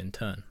both in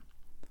turn.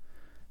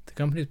 The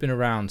company has been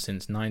around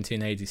since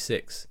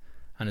 1986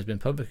 and has been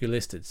publicly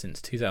listed since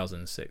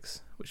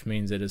 2006, which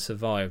means it has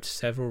survived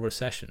several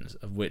recessions,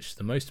 of which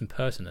the most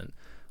pertinent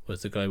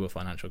was the global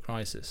financial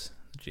crisis,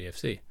 the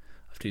GFC,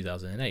 of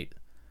 2008.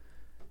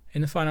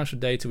 In the financial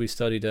data we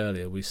studied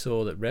earlier, we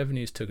saw that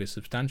revenues took a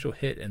substantial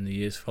hit in the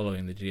years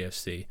following the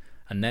GFC,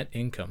 and net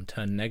income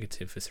turned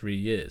negative for 3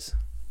 years.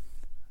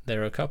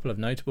 There are a couple of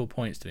notable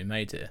points to be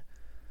made here.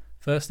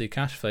 Firstly,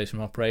 cash flows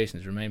from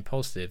operations remained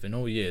positive in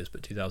all years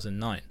but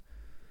 2009,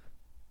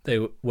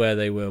 where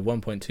they were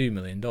 $1.2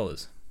 million.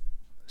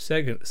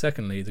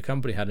 Secondly, the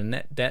company had a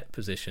net debt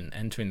position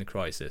entering the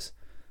crisis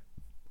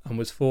and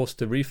was forced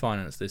to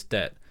refinance this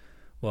debt,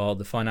 while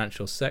the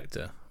financial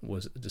sector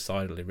was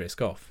decidedly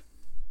risk-off.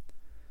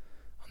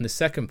 On On the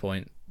second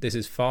point, this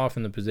is far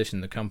from the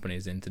position the company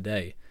is in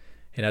today.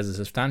 It has a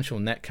substantial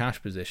net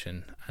cash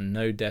position and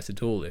no debt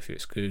at all if you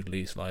exclude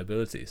lease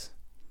liabilities.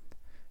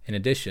 In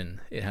addition,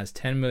 it has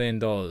 $10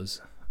 million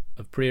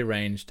of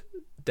prearranged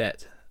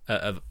debt.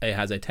 It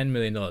has a $10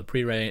 million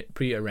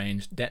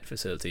prearranged debt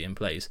facility in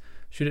place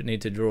should it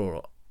need to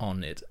draw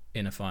on it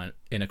in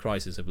a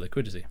crisis of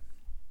liquidity.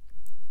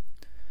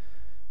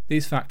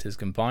 These factors,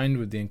 combined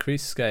with the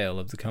increased scale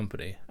of the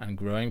company and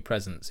growing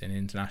presence in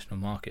international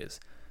markets,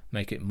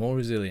 make it more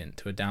resilient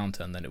to a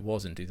downturn than it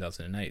was in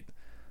 2008.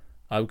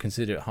 I would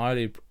consider it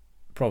highly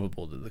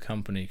probable that the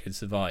company could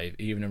survive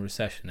even a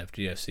recession of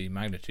GFC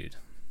magnitude.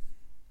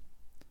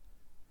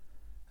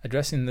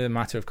 Addressing the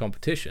matter of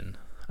competition,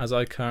 as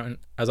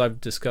I've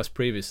discussed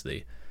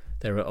previously,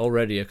 there are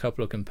already a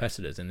couple of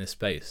competitors in this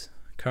space.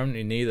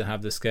 Currently neither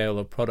have the scale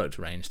or product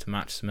range to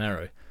match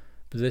Somero,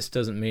 but this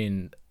doesn't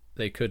mean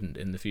they couldn't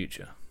in the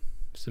future.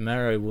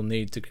 Somero will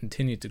need to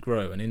continue to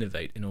grow and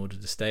innovate in order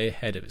to stay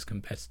ahead of its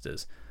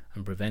competitors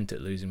and prevent it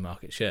losing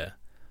market share.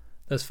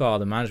 Thus far,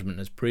 the management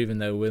has proven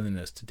their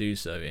willingness to do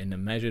so in a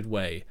measured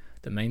way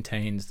that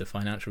maintains the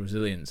financial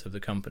resilience of the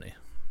company.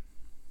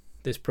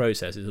 This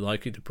process is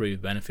likely to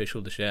prove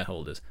beneficial to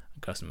shareholders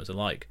and customers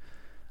alike,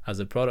 as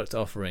the product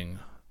offering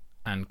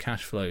and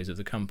cash flows of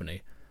the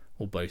company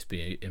will both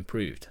be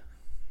improved.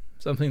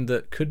 Something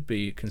that could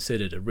be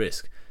considered a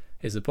risk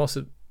is the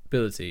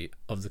possibility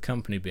of the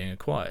company being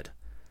acquired.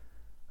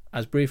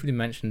 As briefly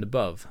mentioned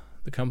above,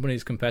 the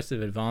company's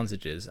competitive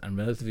advantages and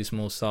relatively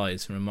small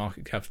size from a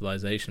market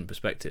capitalization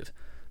perspective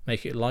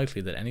make it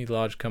likely that any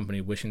large company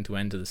wishing to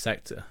enter the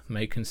sector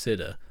may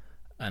consider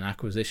an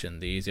acquisition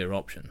the easier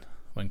option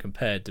when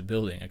compared to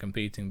building a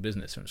competing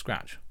business from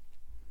scratch.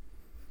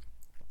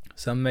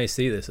 Some may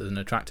see this as an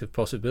attractive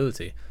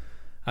possibility,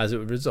 as it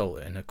would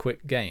result in a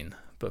quick gain,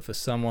 but for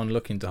someone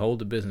looking to hold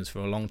the business for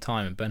a long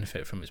time and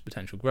benefit from its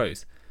potential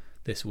growth,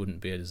 this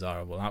wouldn't be a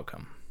desirable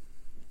outcome.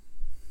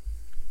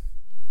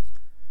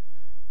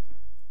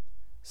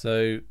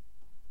 So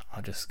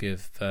I'll just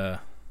give,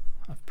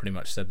 I've pretty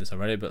much said this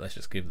already, but let's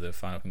just give the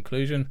final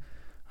conclusion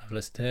I've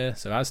listed here.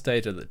 So as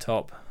stated at the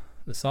top,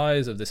 the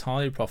size of this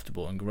highly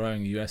profitable and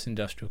growing US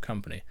industrial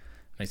company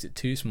makes it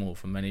too small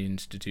for many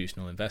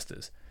institutional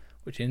investors,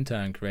 which in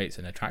turn creates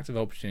an attractive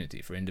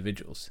opportunity for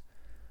individuals.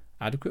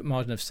 Adequate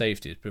margin of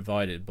safety is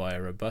provided by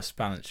a robust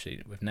balance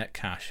sheet with net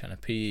cash and a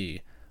PE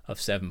of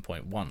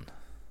 7.1.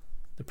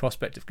 The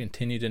prospect of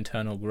continued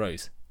international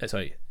growth,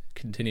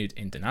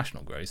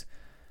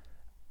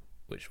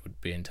 which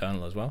would be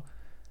internal as well,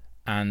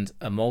 and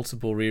a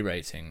multiple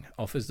re-rating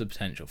offers the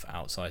potential for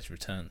outsized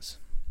returns.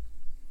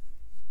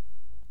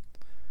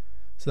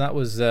 So that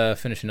was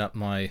finishing up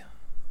my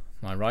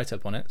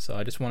write-up on it. So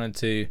I just wanted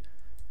to,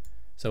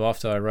 so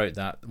after I wrote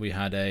that, we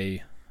had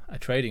a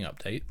trading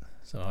update.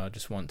 So I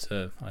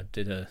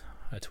did a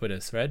Twitter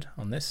thread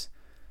on this.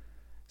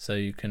 So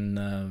you can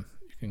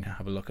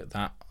have a look at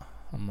that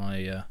on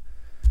my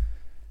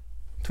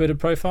Twitter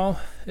profile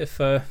if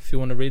you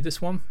want to read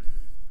this one.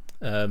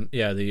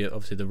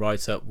 Obviously the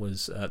write-up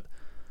was at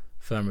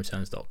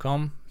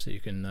firmreturns.com, so you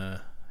can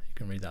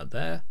read that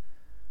there.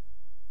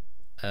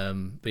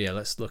 But yeah,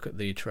 let's look at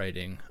the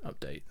trading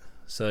update.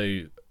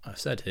 So I've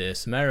said here,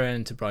 Somero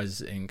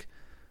Enterprises Inc.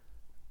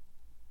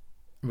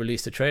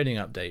 released a trading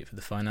update for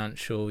the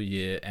financial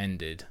year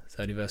ended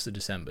 31st of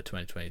December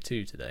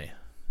 2022 today.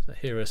 So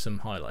here are some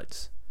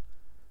highlights.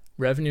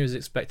 Revenue is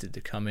expected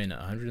to come in at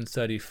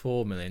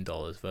 $134 million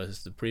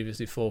versus the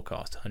previously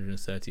forecast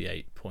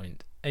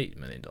 $138.8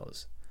 million.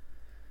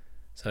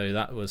 So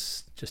that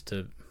was, just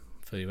to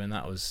fill you in,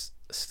 that was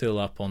still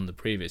up on the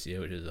previous year,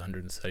 which is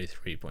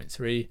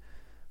 133.3,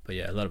 but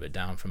yeah, a little bit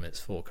down from its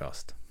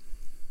forecast.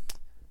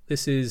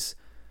 This is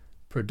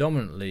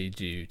predominantly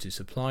due to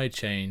supply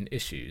chain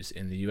issues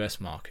in the US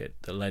market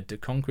that led to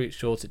concrete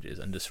shortages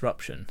and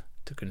disruption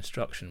to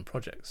construction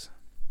projects.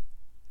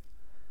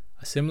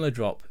 A similar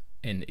drop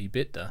in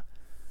EBITDA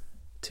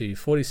to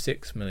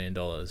 $46 million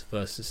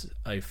versus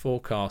a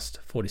forecast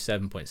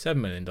 $47.7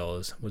 million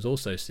was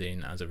also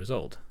seen as a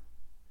result.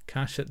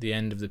 Cash at the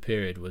end of the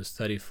period was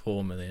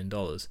 $34 million.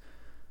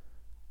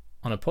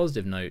 On a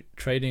positive note,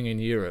 trading in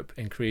Europe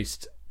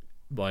increased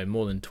by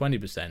more than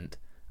 20%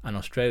 and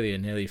Australia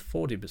nearly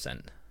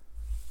 40%.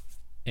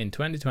 In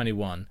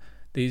 2021,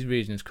 these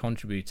regions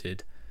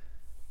contributed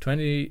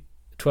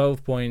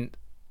 $12.1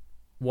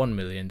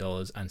 million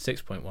and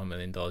 $6.1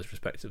 million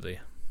respectively.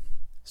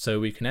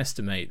 So we can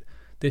estimate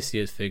this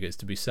year's figures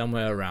to be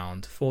somewhere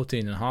around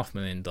 $14.5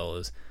 million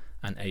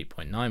and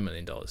 $8.9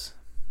 million.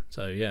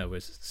 So yeah,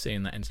 we're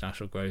seeing that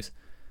international growth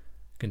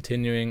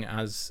continuing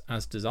as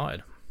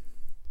desired.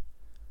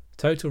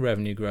 Total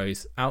revenue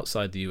growth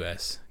outside the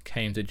US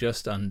came to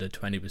just under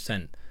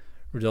 20%,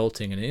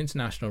 resulting in an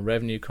international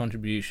revenue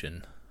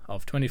contribution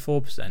of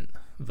 24%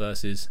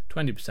 versus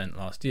 20%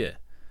 last year.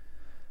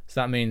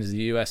 So that means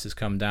the US has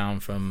come down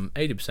from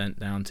 80%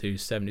 down to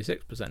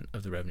 76%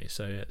 of the revenue.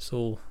 So yeah,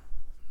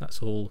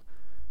 that's all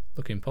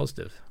looking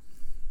positive.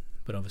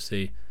 But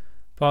obviously,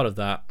 part of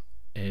that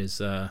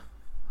is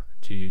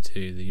due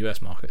to the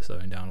US market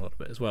slowing down a little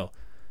bit as well.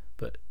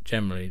 but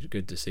generally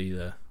good to see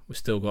we've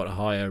still got a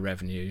higher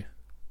revenue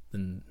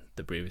than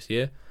the previous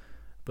year,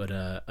 but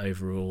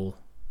overall,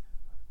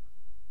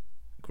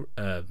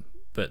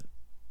 but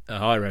a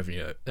higher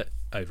revenue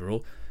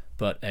overall,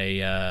 but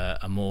a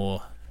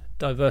more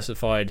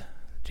diversified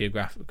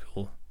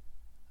geographical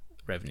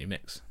revenue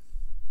mix.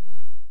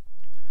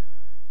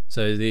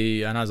 So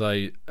and as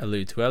I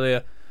alluded to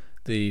earlier,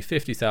 the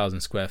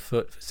 50,000 square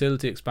foot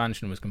facility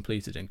expansion was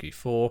completed in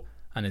Q4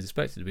 and is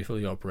expected to be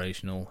fully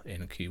operational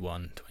in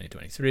Q1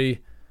 2023.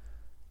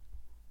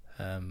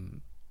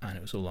 And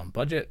it was all on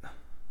budget.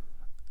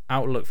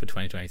 Outlook for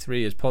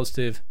 2023 is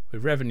positive,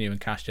 with revenue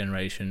and cash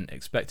generation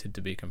expected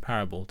to be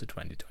comparable to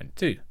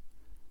 2022.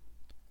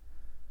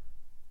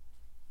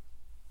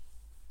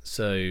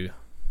 So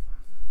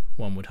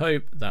one would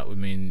hope that would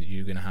mean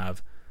you're going to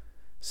have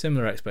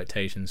similar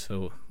expectations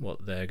for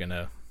what they're going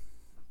to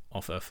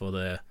offer for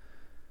their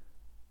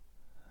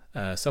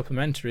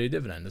supplementary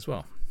dividend as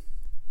well.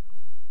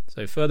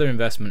 So further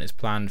investment is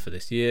planned for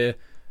this year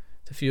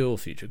to fuel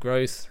future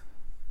growth,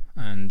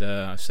 and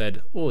I've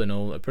said all in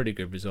all a pretty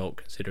good result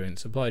considering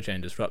supply chain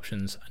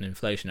disruptions and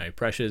inflationary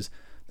pressures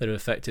that have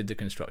affected the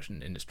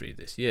construction industry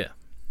this year.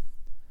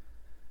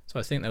 So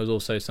I think there was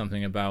also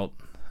something about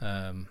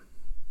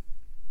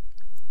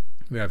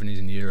revenues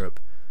in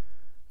Europe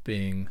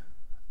being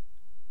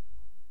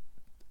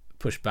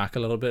pushed back a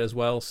little bit as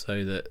well,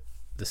 so that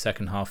the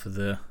second half of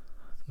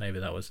maybe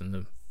that was in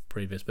the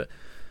previous, but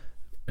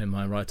in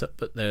my write-up,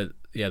 but there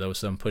was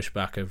some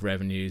pushback of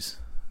revenues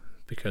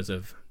because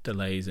of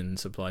delays in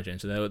supply chain.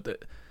 So the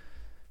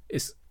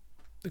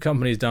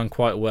company's done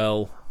quite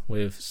well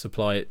with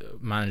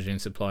managing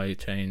supply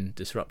chain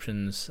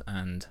disruptions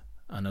and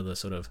other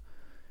sort of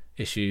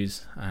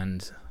issues,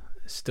 and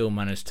still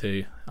managed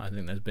to, I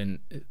think there's been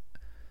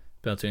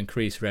able to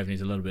increase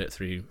revenues a little bit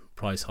through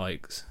price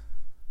hikes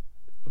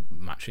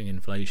matching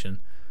inflation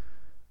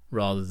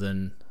rather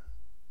than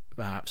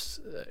perhaps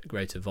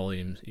greater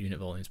unit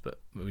volumes, but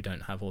we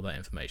don't have all that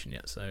information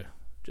yet, so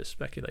just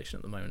speculation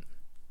at the moment.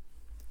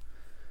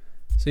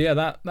 So yeah,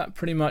 that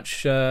pretty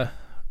much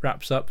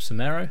wraps up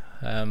Somero.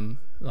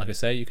 Like I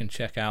say, you can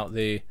check out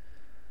the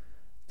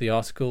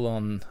article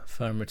on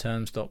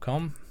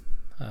firmreturns.com,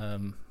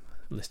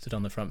 listed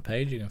on the front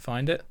page. You can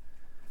find it,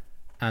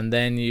 and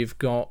then you've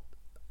got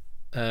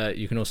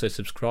you can also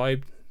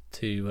subscribe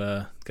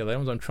to get those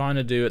ones. I'm trying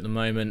to do at the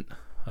moment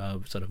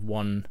sort of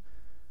one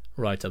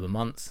write-up a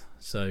month.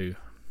 So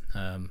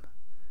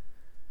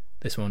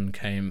this one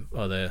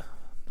the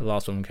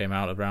last one came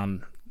out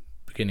around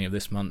beginning of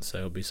this month, so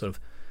it'll be sort of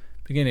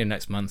beginning of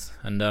next month.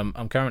 And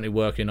I'm currently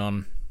working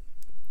on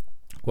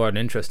quite an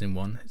interesting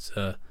one. It's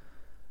a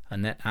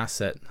net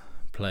asset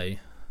play,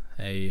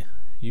 a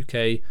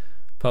UK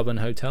pub and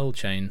hotel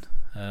chain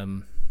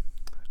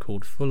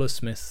called Fuller,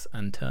 Smith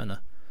and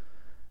Turner.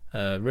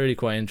 Really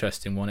quite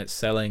interesting one. It's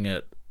selling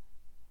at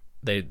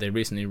they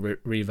recently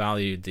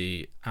revalued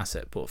the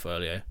asset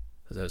portfolio,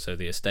 so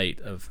the estate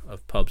of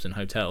pubs and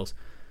hotels,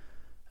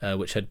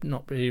 which had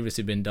not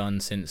previously been done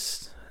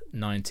since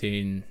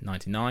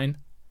 1999,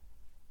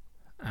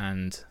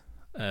 and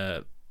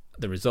the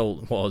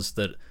result was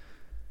that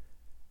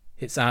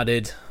it's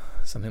added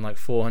something like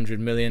 £400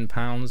 million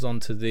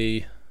onto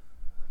the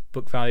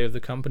book value of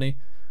the company,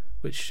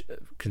 which,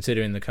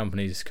 considering the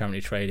company is currently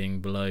trading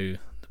below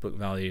the book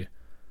value,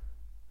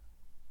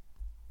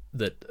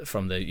 that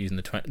using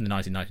the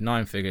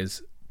 1999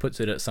 figures,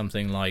 puts it at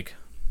something like,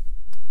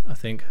 I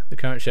think the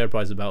current share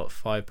price is about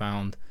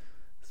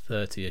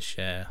 £5.30 a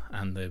share,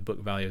 and the book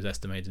value is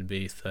estimated to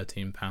be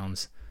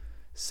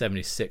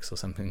 £13.76 or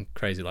something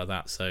crazy like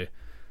that. So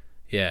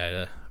yeah,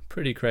 a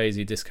pretty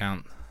crazy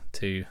discount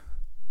to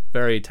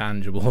very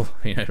tangible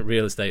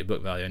real estate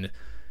book value. And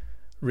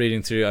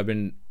reading through,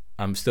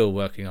 I'm still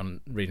working on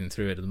reading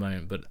through it at the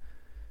moment, but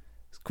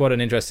it's quite an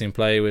interesting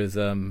play with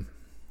in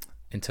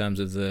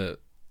terms of it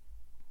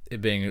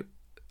being,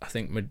 I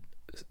think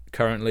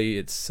currently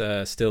it's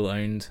still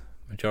owned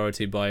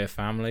majority by a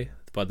family,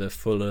 by the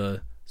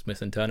Fuller,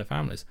 Smith and Turner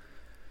families.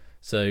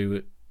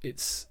 So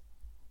it's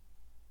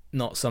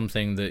not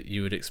something that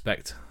you would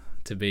expect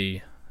to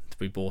be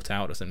bought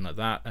out or something like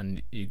that,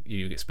 and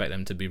you expect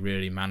them to be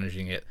really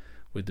managing it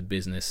with the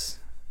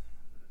business's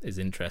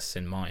interests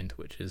in mind,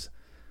 which is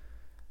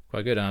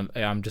quite good.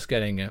 I'm just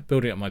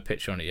building up my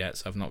picture on it yet,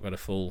 so I've not got a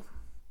full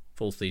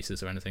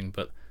thesis or anything,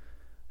 but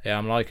yeah,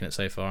 I'm liking it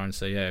so far. And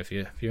so yeah, if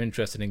you're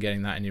interested in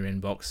getting that in your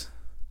inbox,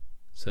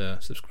 so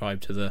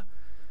subscribe to the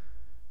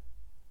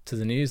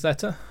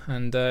newsletter,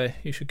 and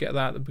you should get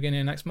that at the beginning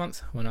of next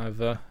month when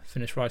I've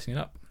finished writing it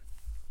up.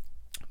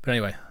 But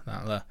anyway,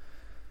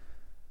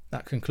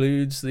 that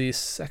concludes the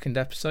second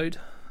episode,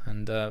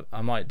 and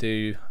I might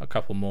do a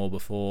couple more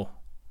before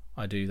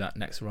I do that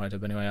next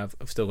write-up. Anyway, I've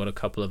still got a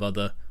couple of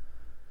other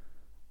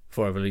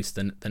before I release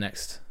the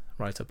next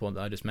write-up that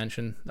I just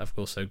mentioned. I've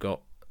also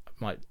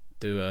might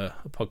do a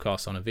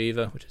podcast on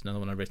Aviva, which is another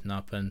one I've written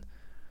up, and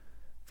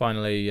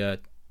finally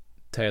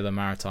Taylor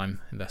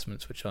Maritime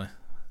Investments, which are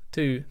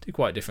two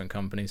quite different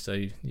companies, so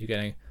you're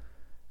getting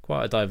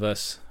quite a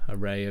diverse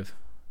array of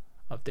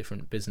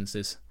different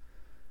businesses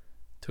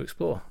to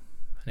explore.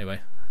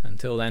 Anyway,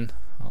 until then,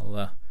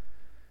 I'll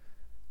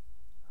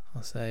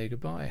say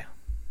goodbye.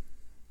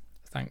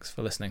 Thanks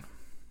for listening.